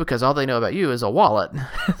you because all they know about you is a wallet.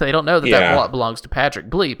 They don't know that wallet belongs to Patrick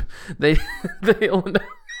Bleep. They don't know.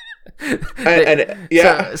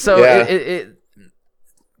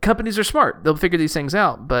 Companies are smart. They'll figure these things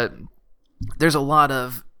out, but there's a lot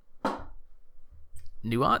of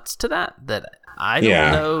nuance to that I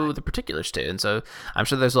don't know the particulars to. And so I'm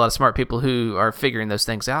sure there's a lot of smart people who are figuring those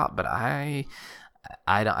things out, but I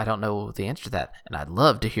I don't know the answer to that, and I'd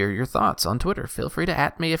love to hear your thoughts on Twitter. Feel free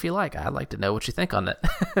to @me if you like. I'd like to know what you think on it.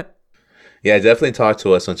 Yeah, definitely talk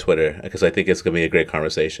to us on Twitter because I think it's going to be a great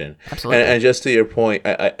conversation. Absolutely. And just to your point,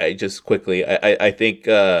 I just quickly, I think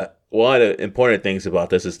one of the important things about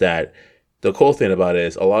this is that the cool thing about it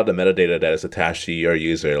is a lot of the metadata that is attached to your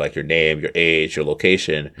user, like your name, your age, your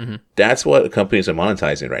location, that's what companies are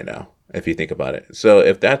monetizing right now, if you think about it. So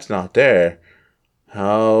if that's not there,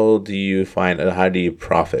 how do you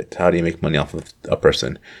profit? How do you make money off of a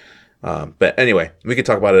person? But anyway, we could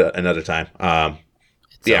talk about it another time.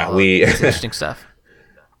 It's interesting stuff.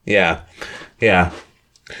 Yeah.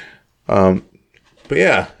 But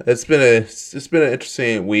yeah, it's been an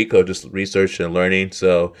interesting week of just research and learning.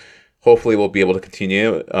 So hopefully we'll be able to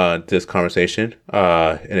continue this conversation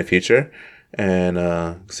in the future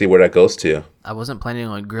and see where that goes to. I wasn't planning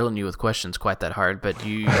on grilling you with questions quite that hard, but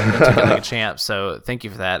you took it like a champ. So thank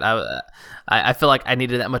you for that. I feel like I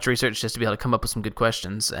needed that much research just to be able to come up with some good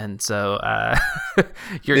questions, and so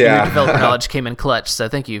your developer knowledge came in clutch. So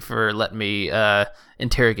thank you for letting me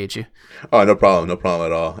interrogate you. Oh, no problem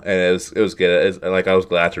at all. And it was good. I was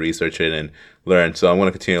glad to research it and learn. So I'm going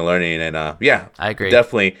to continue learning. And I agree.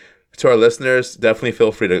 Definitely. To our listeners, definitely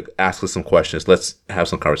feel free to ask us some questions. Let's have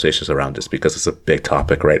some conversations around this because it's a big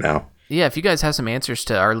topic right now. Yeah, if you guys have some answers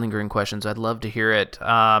to our lingering questions, I'd love to hear it.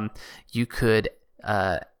 You could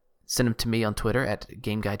send them to me on Twitter at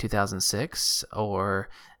GameGuy2006 or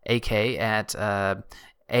AK at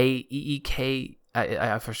AEEK.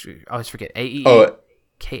 I always forget. AEEK. Oh,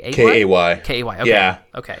 K-A-Y. K-A-Y. Okay. Yeah.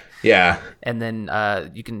 Okay. Yeah. And then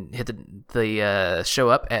you can hit the show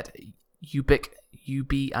up at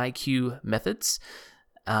UBIQ Methods.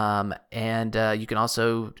 And you can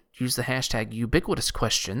also use the hashtag ubiquitous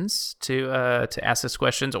questions to ask us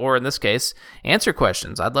questions, or in this case, answer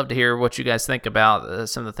questions. I'd love to hear what you guys think about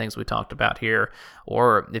some of the things we talked about here,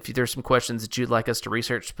 or if there's some questions that you'd like us to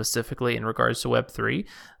research specifically in regards to Web3.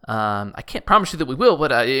 I can't promise you that we will,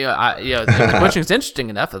 but if the question is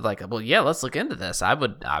interesting enough, it's like, well, yeah, let's look into this. I'd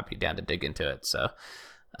be down to dig into it. So,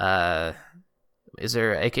 is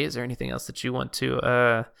there anything else that you want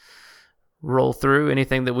to roll through?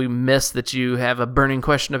 Anything that we missed that you have a burning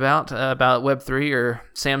question about Web3 or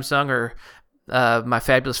Samsung or my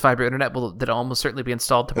fabulous fiber internet that'll almost certainly be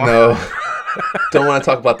installed tomorrow? No, don't want to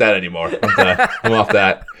talk about that anymore. I'm off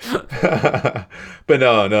that. But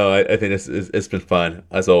no, I think it's been fun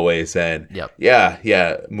as always, and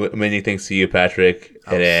many thanks to you, Patrick,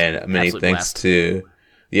 and then many thanks to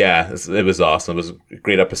it was awesome. It was a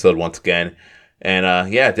great episode once again. And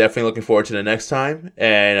definitely looking forward to the next time.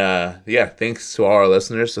 And thanks to all our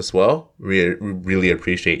listeners as well. We really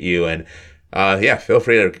appreciate you. And feel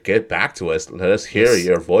free to get back to us. Let us hear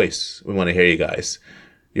your voice. We want to hear you guys.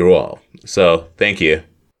 You're all. So thank you.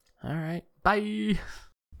 All right. Bye.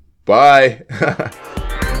 Bye.